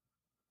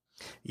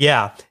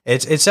 Yeah,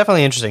 it's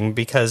definitely interesting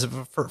because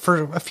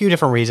for a few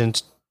different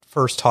reasons.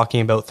 First,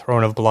 talking about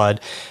Throne of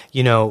Blood,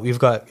 you've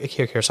got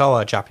Akira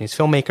Kurosawa, a Japanese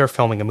filmmaker,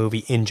 filming a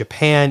movie in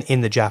Japan in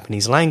the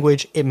Japanese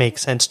language. It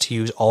makes sense to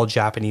use all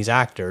Japanese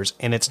actors,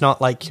 and it's not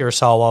like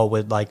Kurosawa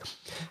would like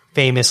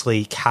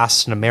famously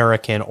cast an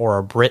American or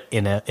a Brit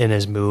in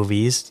his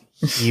movies.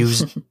 He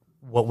used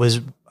what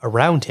was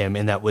around him,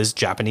 and that was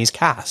Japanese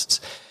casts.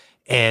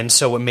 And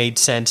so it made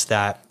sense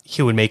that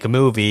he would make a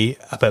movie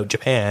about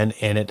Japan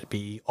and it'd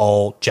be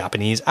all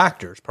Japanese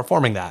actors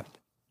performing that.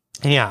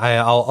 And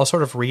yeah, I'll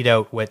sort of read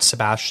out what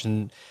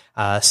Sebastian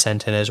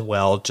sent in as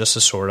well, just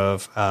to sort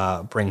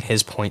of bring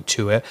his point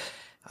to it.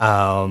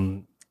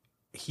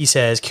 He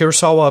says,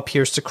 Kurosawa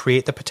appears to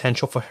create the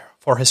potential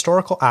for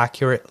historical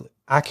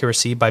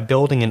accuracy by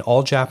building an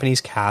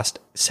all-Japanese cast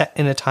set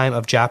in a time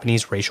of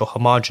Japanese racial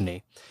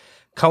homogeny.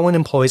 Cohen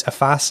employs a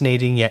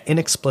fascinating yet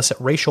inexplicit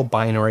racial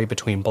binary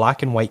between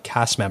black and white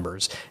cast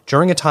members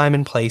during a time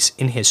and place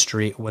in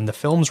history when the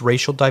film's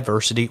racial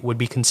diversity would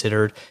be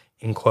considered,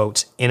 in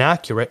quotes,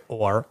 inaccurate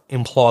or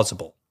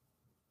implausible.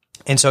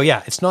 And so,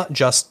 yeah, it's not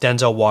just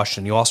Denzel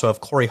Washington. You also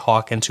have Corey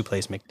Hawkins, who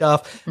plays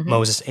Macduff,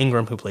 Moses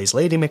Ingram, who plays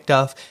Lady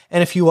Macduff,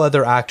 and a few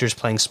other actors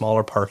playing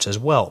smaller parts as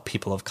well,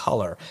 people of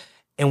color.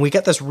 And we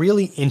get this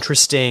really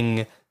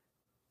interesting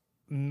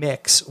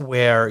mix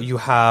where you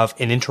have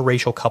an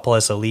interracial couple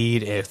as a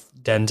lead, if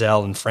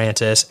Denzel and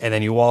Francis, and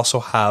then you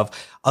also have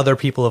other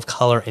people of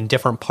color in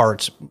different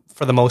parts,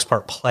 for the most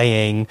part,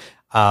 playing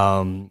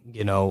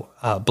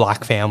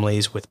black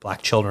families with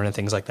black children and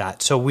things like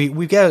that. So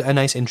we get a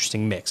nice,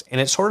 interesting mix.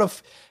 And it sort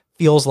of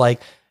feels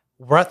like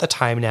we're at the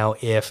time now,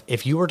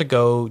 if you were to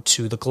go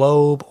to the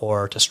Globe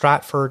or to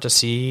Stratford to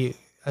see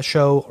a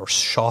show, or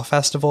Shaw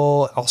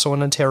Festival, also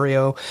in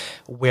Ontario,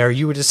 where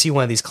you were to see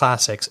one of these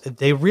classics,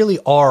 they really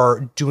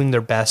are doing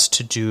their best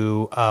to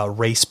do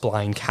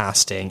race-blind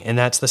casting. And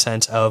that's the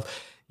sense of,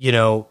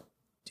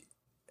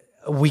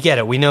 we get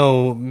it. We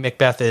know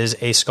Macbeth is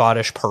a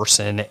Scottish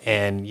person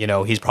and,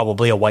 he's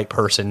probably a white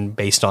person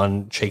based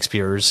on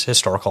Shakespeare's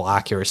historical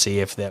accuracy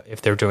if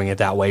they're doing it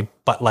that way.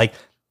 But like,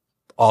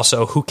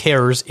 also, who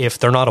cares if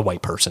they're not a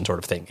white person sort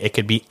of thing? It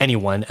could be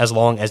anyone as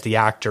long as the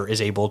actor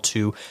is able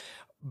to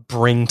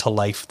bring to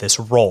life this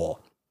role.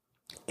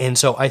 And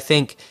so I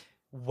think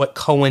what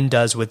Cohen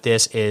does with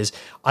this is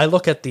I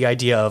look at the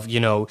idea of,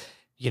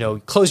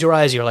 close your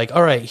eyes. You're like,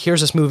 all right,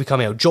 here's this movie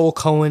coming out. Joel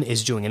Cohen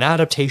is doing an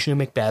adaptation of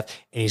Macbeth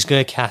and he's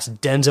going to cast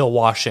Denzel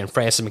Washington and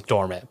Frances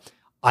McDormand.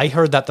 I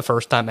heard that the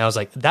first time and I was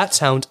like, that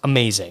sounds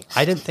amazing.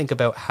 I didn't think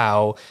about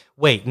how,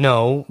 wait,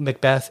 no,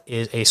 Macbeth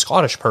is a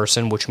Scottish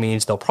person, which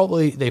means they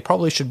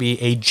probably should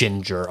be a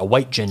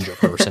white ginger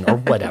person or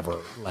whatever,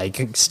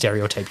 like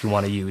stereotype you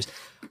want to use.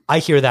 I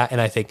hear that and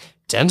I think,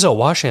 Denzel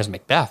Washington as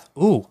Macbeth.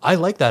 Ooh, I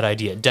like that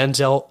idea.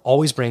 Denzel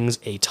always brings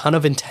a ton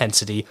of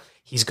intensity.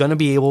 He's going to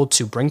be able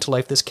to bring to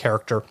life this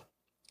character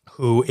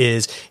who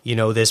is,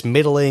 this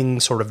middling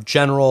sort of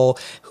general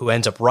who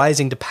ends up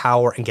rising to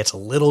power and gets a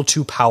little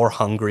too power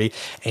hungry.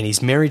 And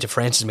he's married to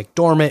Frances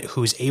McDormand,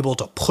 who's able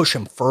to push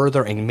him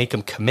further and make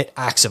him commit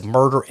acts of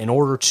murder in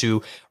order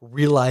to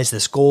realize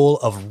this goal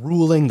of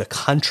ruling the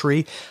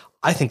country.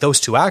 I think those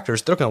two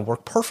actors, they're going to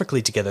work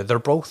perfectly together. They're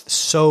both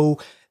so...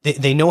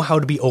 They know how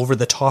to be over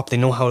the top. They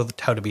know how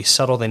to be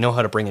subtle. They know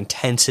how to bring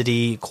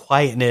intensity,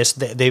 quietness.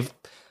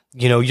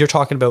 You're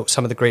talking about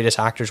some of the greatest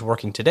actors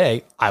working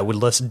today. I would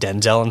list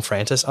Denzel and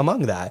Francis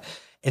among that.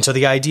 And so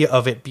the idea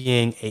of it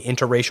being an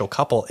interracial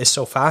couple is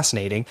so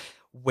fascinating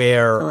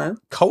where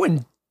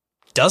Cohen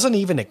doesn't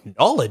even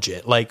acknowledge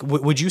it. Like,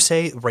 would you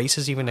say race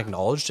is even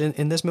acknowledged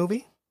in this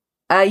movie?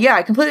 Yeah,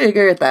 I completely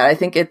agree with that. I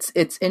think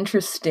it's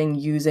interesting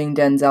using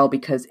Denzel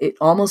because it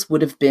almost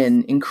would have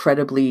been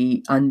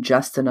incredibly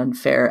unjust and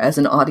unfair as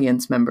an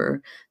audience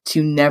member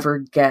to never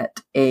get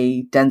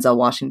a Denzel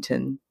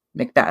Washington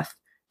Macbeth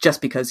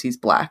just because he's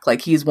black.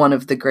 Like, he's one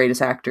of the greatest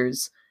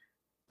actors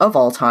of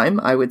all time,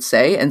 I would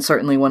say, and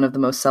certainly one of the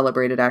most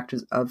celebrated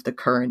actors of the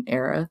current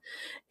era,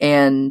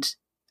 and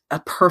a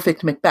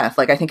perfect Macbeth.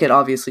 Like, I think it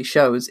obviously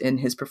shows in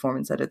his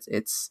performance that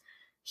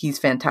he's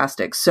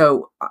fantastic.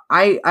 So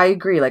I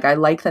agree. Like, I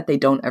like that they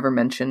don't ever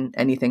mention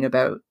anything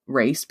about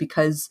race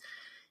because,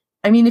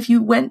 I mean, if you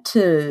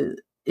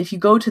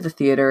go to the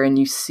theater and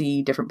you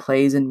see different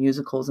plays and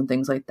musicals and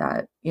things like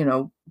that,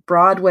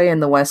 Broadway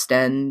and the West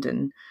End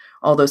and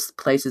all those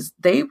places,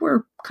 they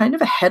were kind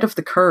of ahead of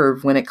the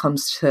curve when it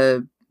comes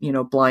to,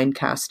 blind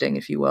casting,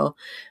 if you will.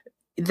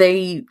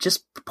 They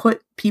just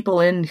put people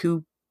in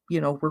who,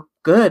 were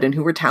good and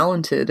who were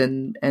talented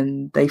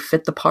and they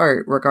fit the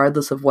part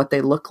regardless of what they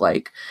look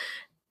like.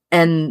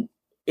 And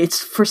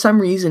it's for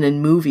some reason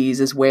in movies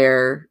is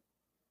where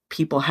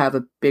people have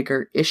a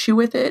bigger issue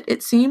with it.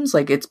 It seems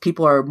like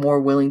people are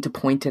more willing to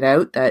point it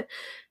out that,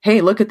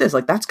 hey, look at this.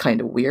 Like, that's kind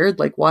of weird.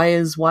 Like, why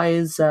is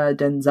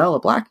Denzel a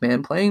black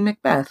man playing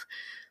Macbeth?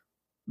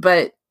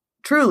 But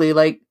truly,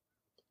 like,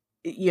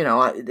 you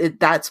know,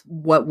 that's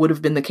what would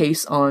have been the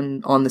case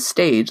on the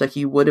stage. Like,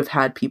 you would have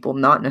had people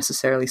not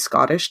necessarily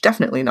Scottish,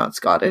 definitely not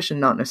Scottish, and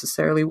not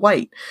necessarily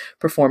white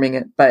performing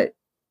it. But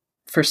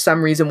for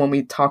some reason, when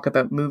we talk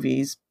about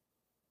movies,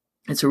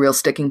 it's a real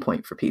sticking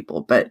point for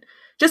people. But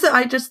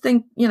I just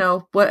think, you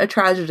know, what a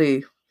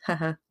tragedy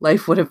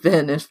life would have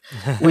been if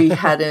we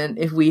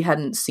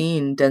hadn't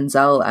seen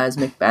Denzel as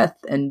Macbeth,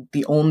 and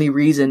the only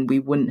reason we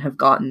wouldn't have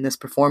gotten this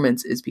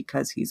performance is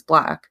because he's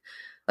black.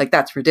 Like,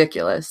 that's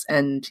ridiculous.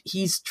 And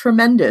he's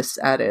tremendous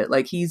at it.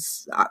 Like,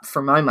 he's,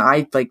 for my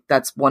mind, like,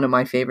 that's one of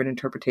my favorite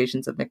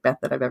interpretations of Macbeth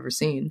that I've ever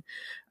seen.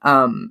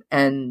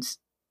 And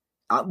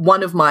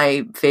one of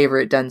my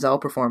favorite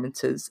Denzel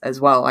performances as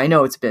well. I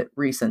know it's a bit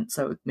recent,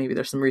 so maybe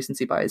there's some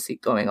recency bias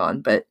going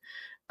on, but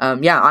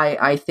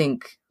I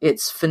think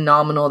it's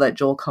phenomenal that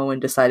Joel Cohen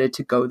decided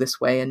to go this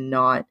way and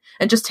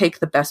just take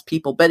the best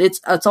people. But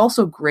it's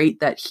also great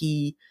that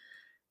he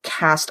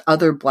cast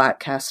other black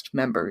cast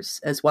members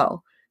as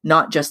well,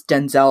 not just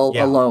Denzel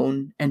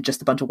alone and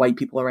just a bunch of white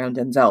people around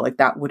Denzel. Like,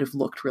 that would have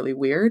looked really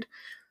weird.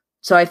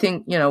 So I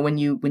think, you know, when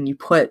you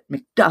put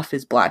Macduff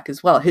is black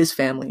as well, his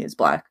family is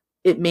black,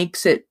 it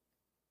makes it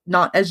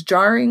not as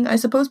jarring, I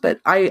suppose. But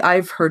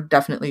I've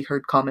definitely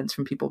heard comments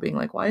from people being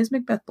like, why is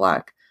Macbeth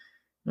black?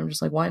 And I'm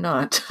just like, why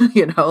not?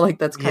 You know, like,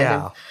 that's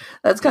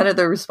kind of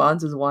their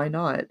response is, why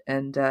not?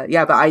 And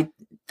but I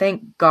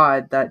thank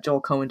God that Joel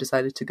Cohen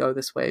decided to go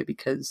this way,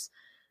 because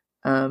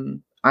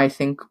I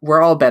think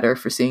we're all better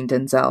for seeing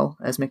Denzel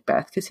as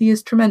Macbeth, because he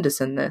is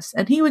tremendous in this,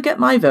 and he would get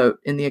my vote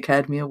in the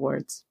Academy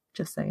Awards.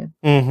 Just saying.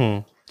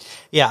 Mm-hmm.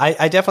 Yeah,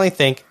 I definitely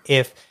think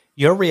if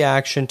your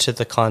reaction to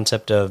the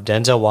concept of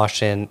Denzel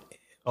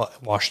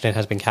Washington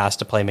has been cast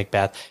to play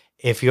Macbeth,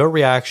 if your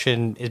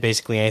reaction is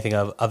basically anything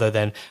other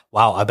than,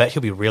 wow, I bet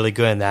he'll be really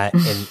good in that,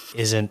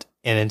 and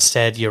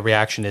instead your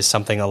reaction is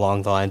something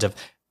along the lines of,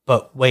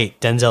 but wait,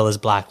 Denzel is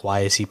black, why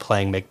is he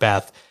playing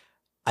Macbeth?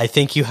 I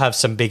think you have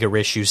some bigger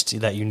issues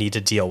that you need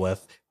to deal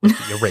with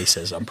your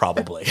racism,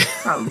 probably.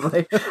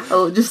 Probably.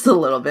 Oh, just a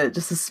little bit,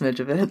 just a smidge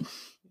of it.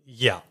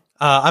 Yeah.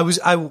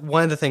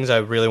 One of the things I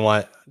really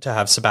want to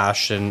have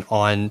Sebastian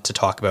on to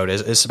talk about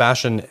is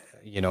Sebastian,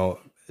 you know,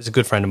 is a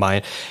good friend of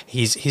mine.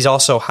 He's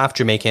also half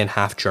Jamaican,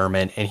 half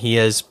German, and he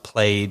has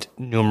played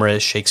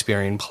numerous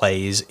Shakespearean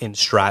plays in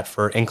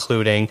Stratford,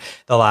 including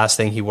the last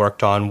thing he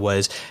worked on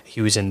was he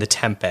was in The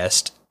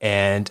Tempest,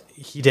 and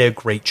he did a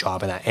great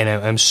job in that. And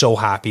I'm so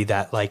happy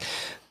that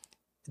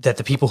that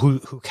the people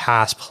who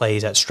cast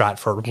plays at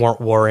Stratford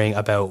weren't worrying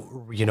about,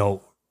 you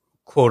know,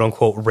 quote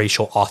unquote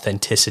racial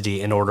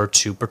authenticity in order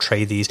to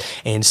portray these,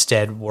 and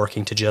instead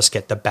working to just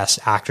get the best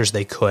actors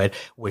they could,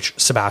 which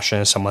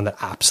Sebastian is someone that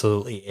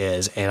absolutely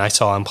is. And I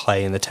saw him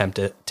play in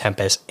The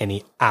Tempest, and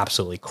he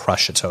absolutely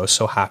crushed it. So I was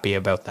so happy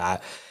about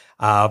that.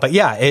 But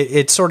yeah,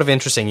 it's sort of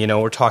interesting. You know,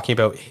 we're talking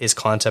about his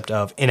concept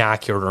of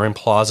inaccurate or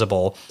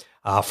implausible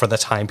for the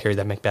time period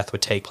that Macbeth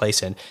would take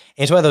place in. And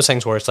it's one of those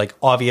things where it's like,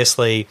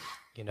 obviously,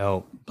 you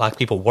know, black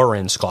people were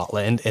in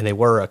Scotland and they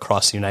were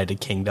across the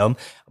United Kingdom,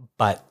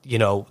 but, you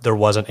know, there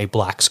wasn't a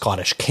black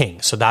Scottish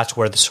king. So that's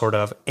where the sort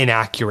of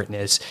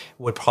inaccurateness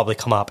would probably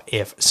come up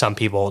if some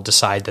people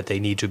decide that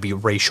they need to be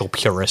racial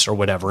purists or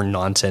whatever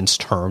nonsense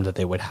term that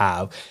they would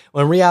have.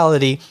 When in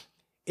reality,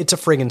 it's a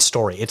friggin'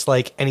 story. It's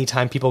like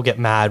anytime people get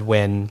mad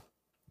when,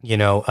 you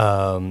know,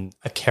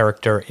 a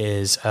character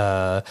is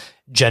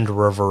gender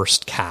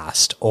reversed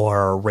cast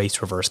or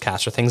race reversed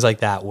cast or things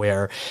like that,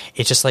 where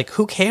it's just like,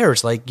 who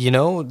cares? Like, you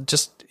know,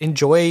 just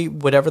enjoy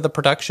whatever the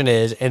production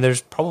is. And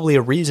there's probably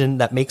a reason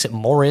that makes it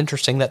more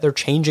interesting that they're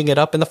changing it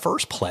up in the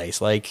first place.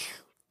 Like,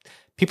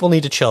 people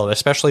need to chill,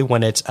 especially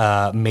when it's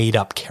made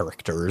up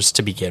characters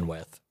to begin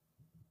with.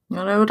 And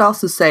I would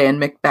also say in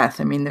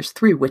Macbeth, I mean, there's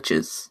 3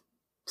 witches.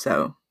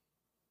 So,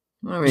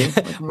 what are we?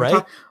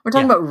 Right? We're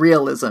talking about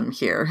realism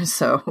here.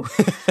 So,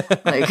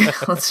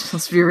 like,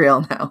 let's be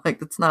real now.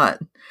 Like, it's not.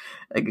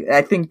 Like,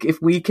 I think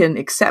if we can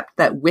accept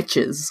that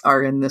witches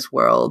are in this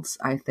world,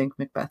 I think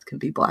Macbeth can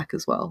be black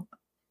as well.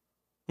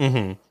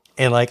 Mm-hmm.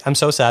 And like, I'm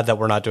so sad that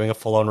we're not doing a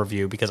full-on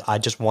review, because I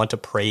just want to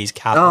praise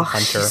Catherine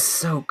Hunter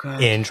so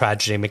good in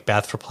Tragedy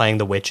Macbeth for playing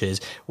the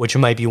witches, which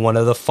might be one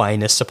of the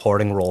finest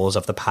supporting roles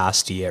of the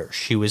past year.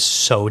 She was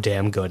so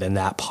damn good in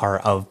that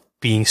part of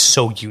being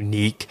so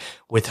unique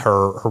with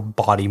her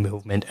body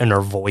movement and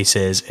her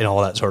voices and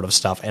all that sort of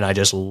stuff. And I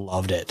just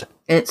loved it.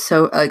 It's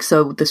so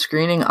the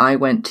screening I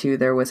went to,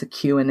 there was a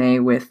Q&A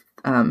with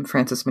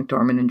Frances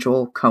McDormand and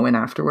Joel Cohen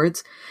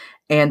afterwards.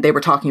 And they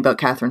were talking about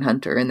Catherine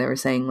Hunter, and they were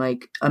saying,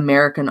 like,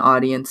 American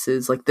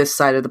audiences, like this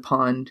side of the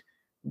pond,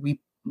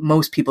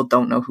 most people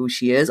don't know who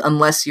she is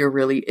unless you're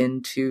really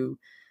into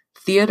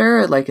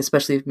theater, like,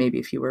 especially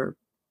if you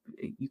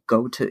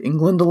go to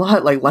England a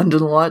lot, like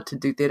London a lot, to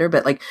do theater.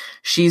 But like,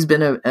 she's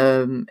been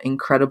a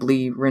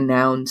incredibly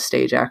renowned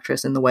stage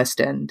actress in the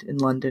West End in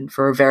London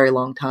for a very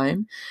long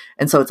time.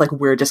 And so it's like,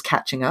 we're just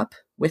catching up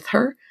with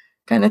her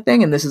kind of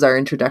thing. And this is our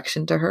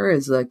introduction to her,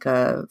 is like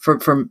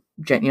from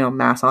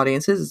mass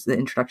audiences, is the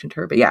introduction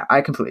to her. But yeah,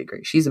 I completely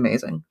agree. She's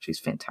amazing. She's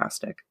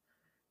fantastic.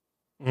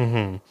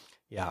 Mm-hmm.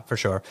 Yeah, for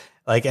sure.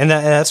 Like, and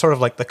that's sort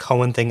of like the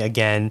Coen thing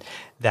again,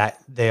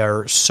 that they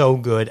are so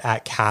good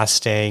at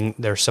casting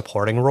their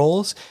supporting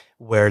roles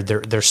where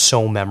they're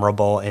so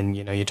memorable. And,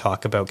 you know, you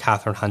talk about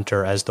Catherine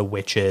Hunter as the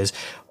witches,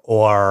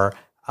 or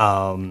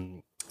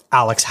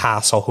Alex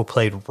Hassel, who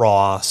played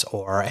Ross,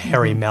 or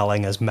Harry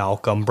Melling as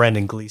Malcolm,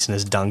 Brendan Gleeson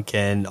as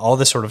Duncan, all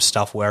this sort of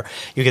stuff where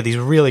you get these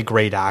really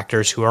great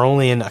actors who are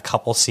only in a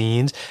couple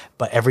scenes,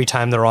 but every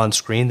time they're on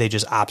screen, they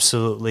just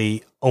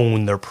absolutely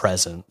own their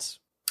presence.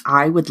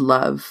 I would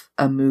love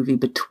a movie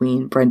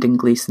between Brendan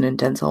Gleeson and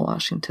Denzel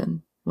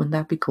Washington. Wouldn't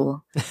that be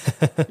cool?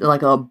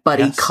 Like a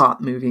buddy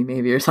cop movie,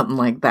 maybe, or something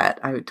like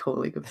that. I would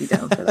totally be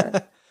down for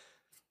that.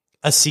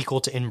 A sequel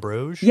to In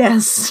Bruges?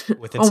 Yes.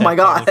 With oh my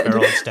God.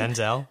 Farrell and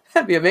Denzel?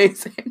 That'd be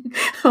amazing.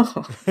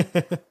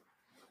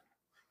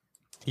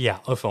 Yeah,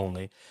 if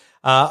only.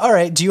 All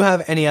right. Do you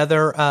have any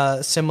other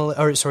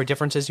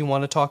differences you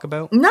want to talk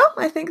about? No,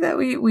 I think that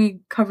we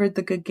covered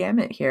the good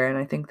gamut here. And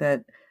I think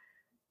that,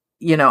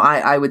 you know,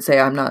 I would say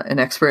I'm not an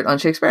expert on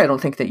Shakespeare. I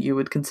don't think that you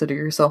would consider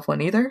yourself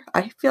one either.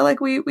 I feel like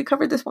we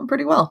covered this one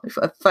pretty well, if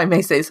I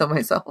may say so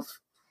myself.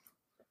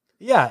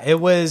 Yeah, it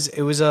was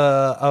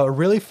a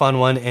really fun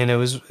one, and it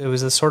was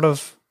a sort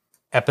of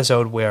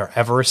episode where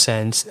ever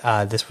since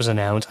this was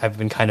announced, I've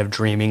been kind of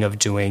dreaming of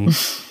doing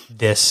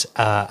this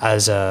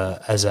as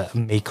a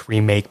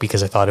remake,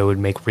 because I thought it would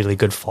make really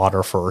good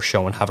fodder for a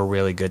show and have a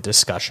really good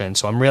discussion.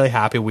 So I'm really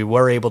happy we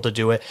were able to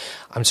do it.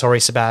 I'm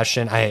sorry,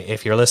 Sebastian,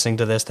 if you're listening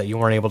to this, that you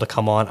weren't able to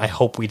come on. I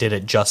hope we did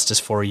it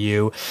justice for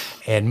you.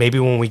 And maybe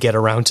when we get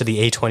around to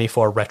the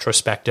A24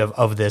 retrospective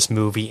of this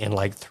movie in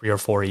like 3 or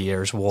 4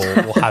 years,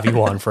 we'll have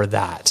you on for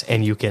that,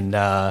 and you can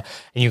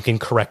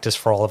correct us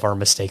for all of our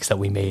mistakes that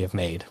we may have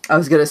made. I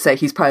was gonna say,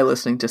 he's probably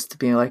listening just to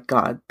be like,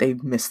 God, they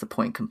missed the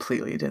point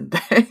completely, didn't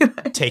they?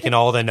 Taking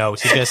all the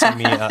notes. He's going to send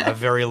me a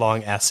very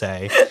long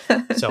essay.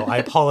 So I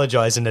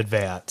apologize in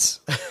advance.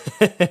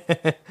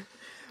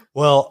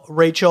 Well,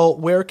 Rachel,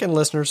 where can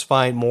listeners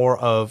find more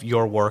of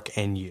your work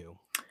and you?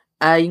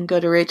 You can go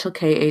to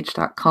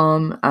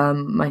rachelkh.com.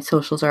 My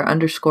socials are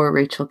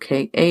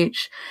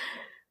 _RachelKH.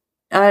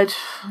 I'm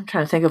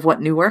trying to think of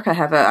what new work I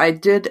have. I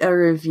did a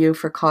review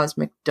for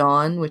Cosmic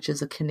Dawn, which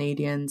is a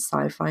Canadian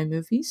sci-fi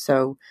movie.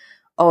 So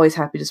always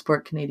happy to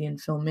support Canadian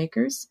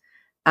filmmakers.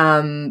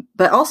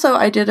 But also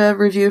I did a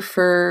review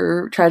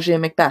for Tragedy of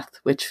Macbeth,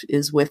 which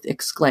is with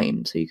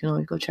Exclaim. So you can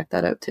always go check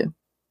that out too.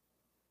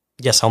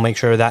 Yes, I'll make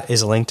sure that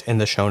is linked in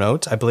the show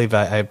notes. I believe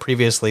I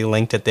previously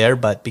linked it there,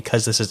 but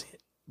because this is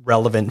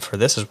relevant for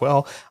this as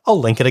well, I'll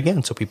link it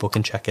again so people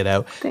can check it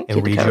out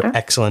and read your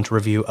excellent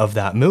review of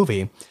that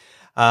movie.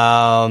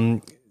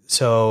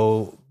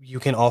 So you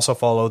can also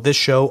follow this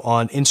show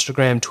on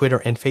Instagram, Twitter,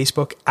 and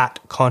Facebook at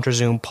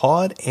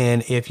ContraZoomPod.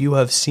 And if you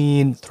have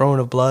seen Throne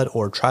of Blood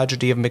or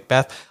Tragedy of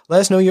Macbeth,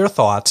 let us know your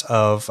thoughts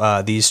of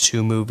these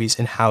two movies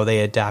and how they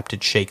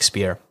adapted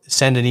Shakespeare.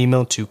 Send an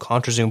email to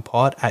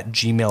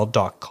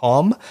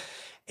ContraZoomPod@gmail.com.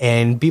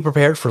 And be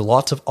prepared for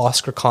lots of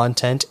Oscar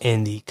content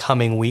in the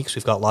coming weeks.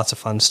 We've got lots of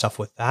fun stuff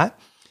with that.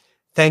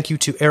 Thank you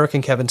to Eric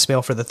and Kevin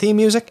Smale for the theme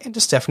music, and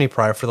to Stephanie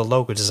Pryor for the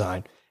logo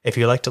design. If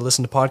you like to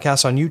listen to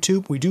podcasts on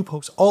YouTube, we do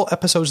post all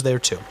episodes there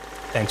too.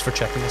 Thanks for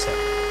checking us out.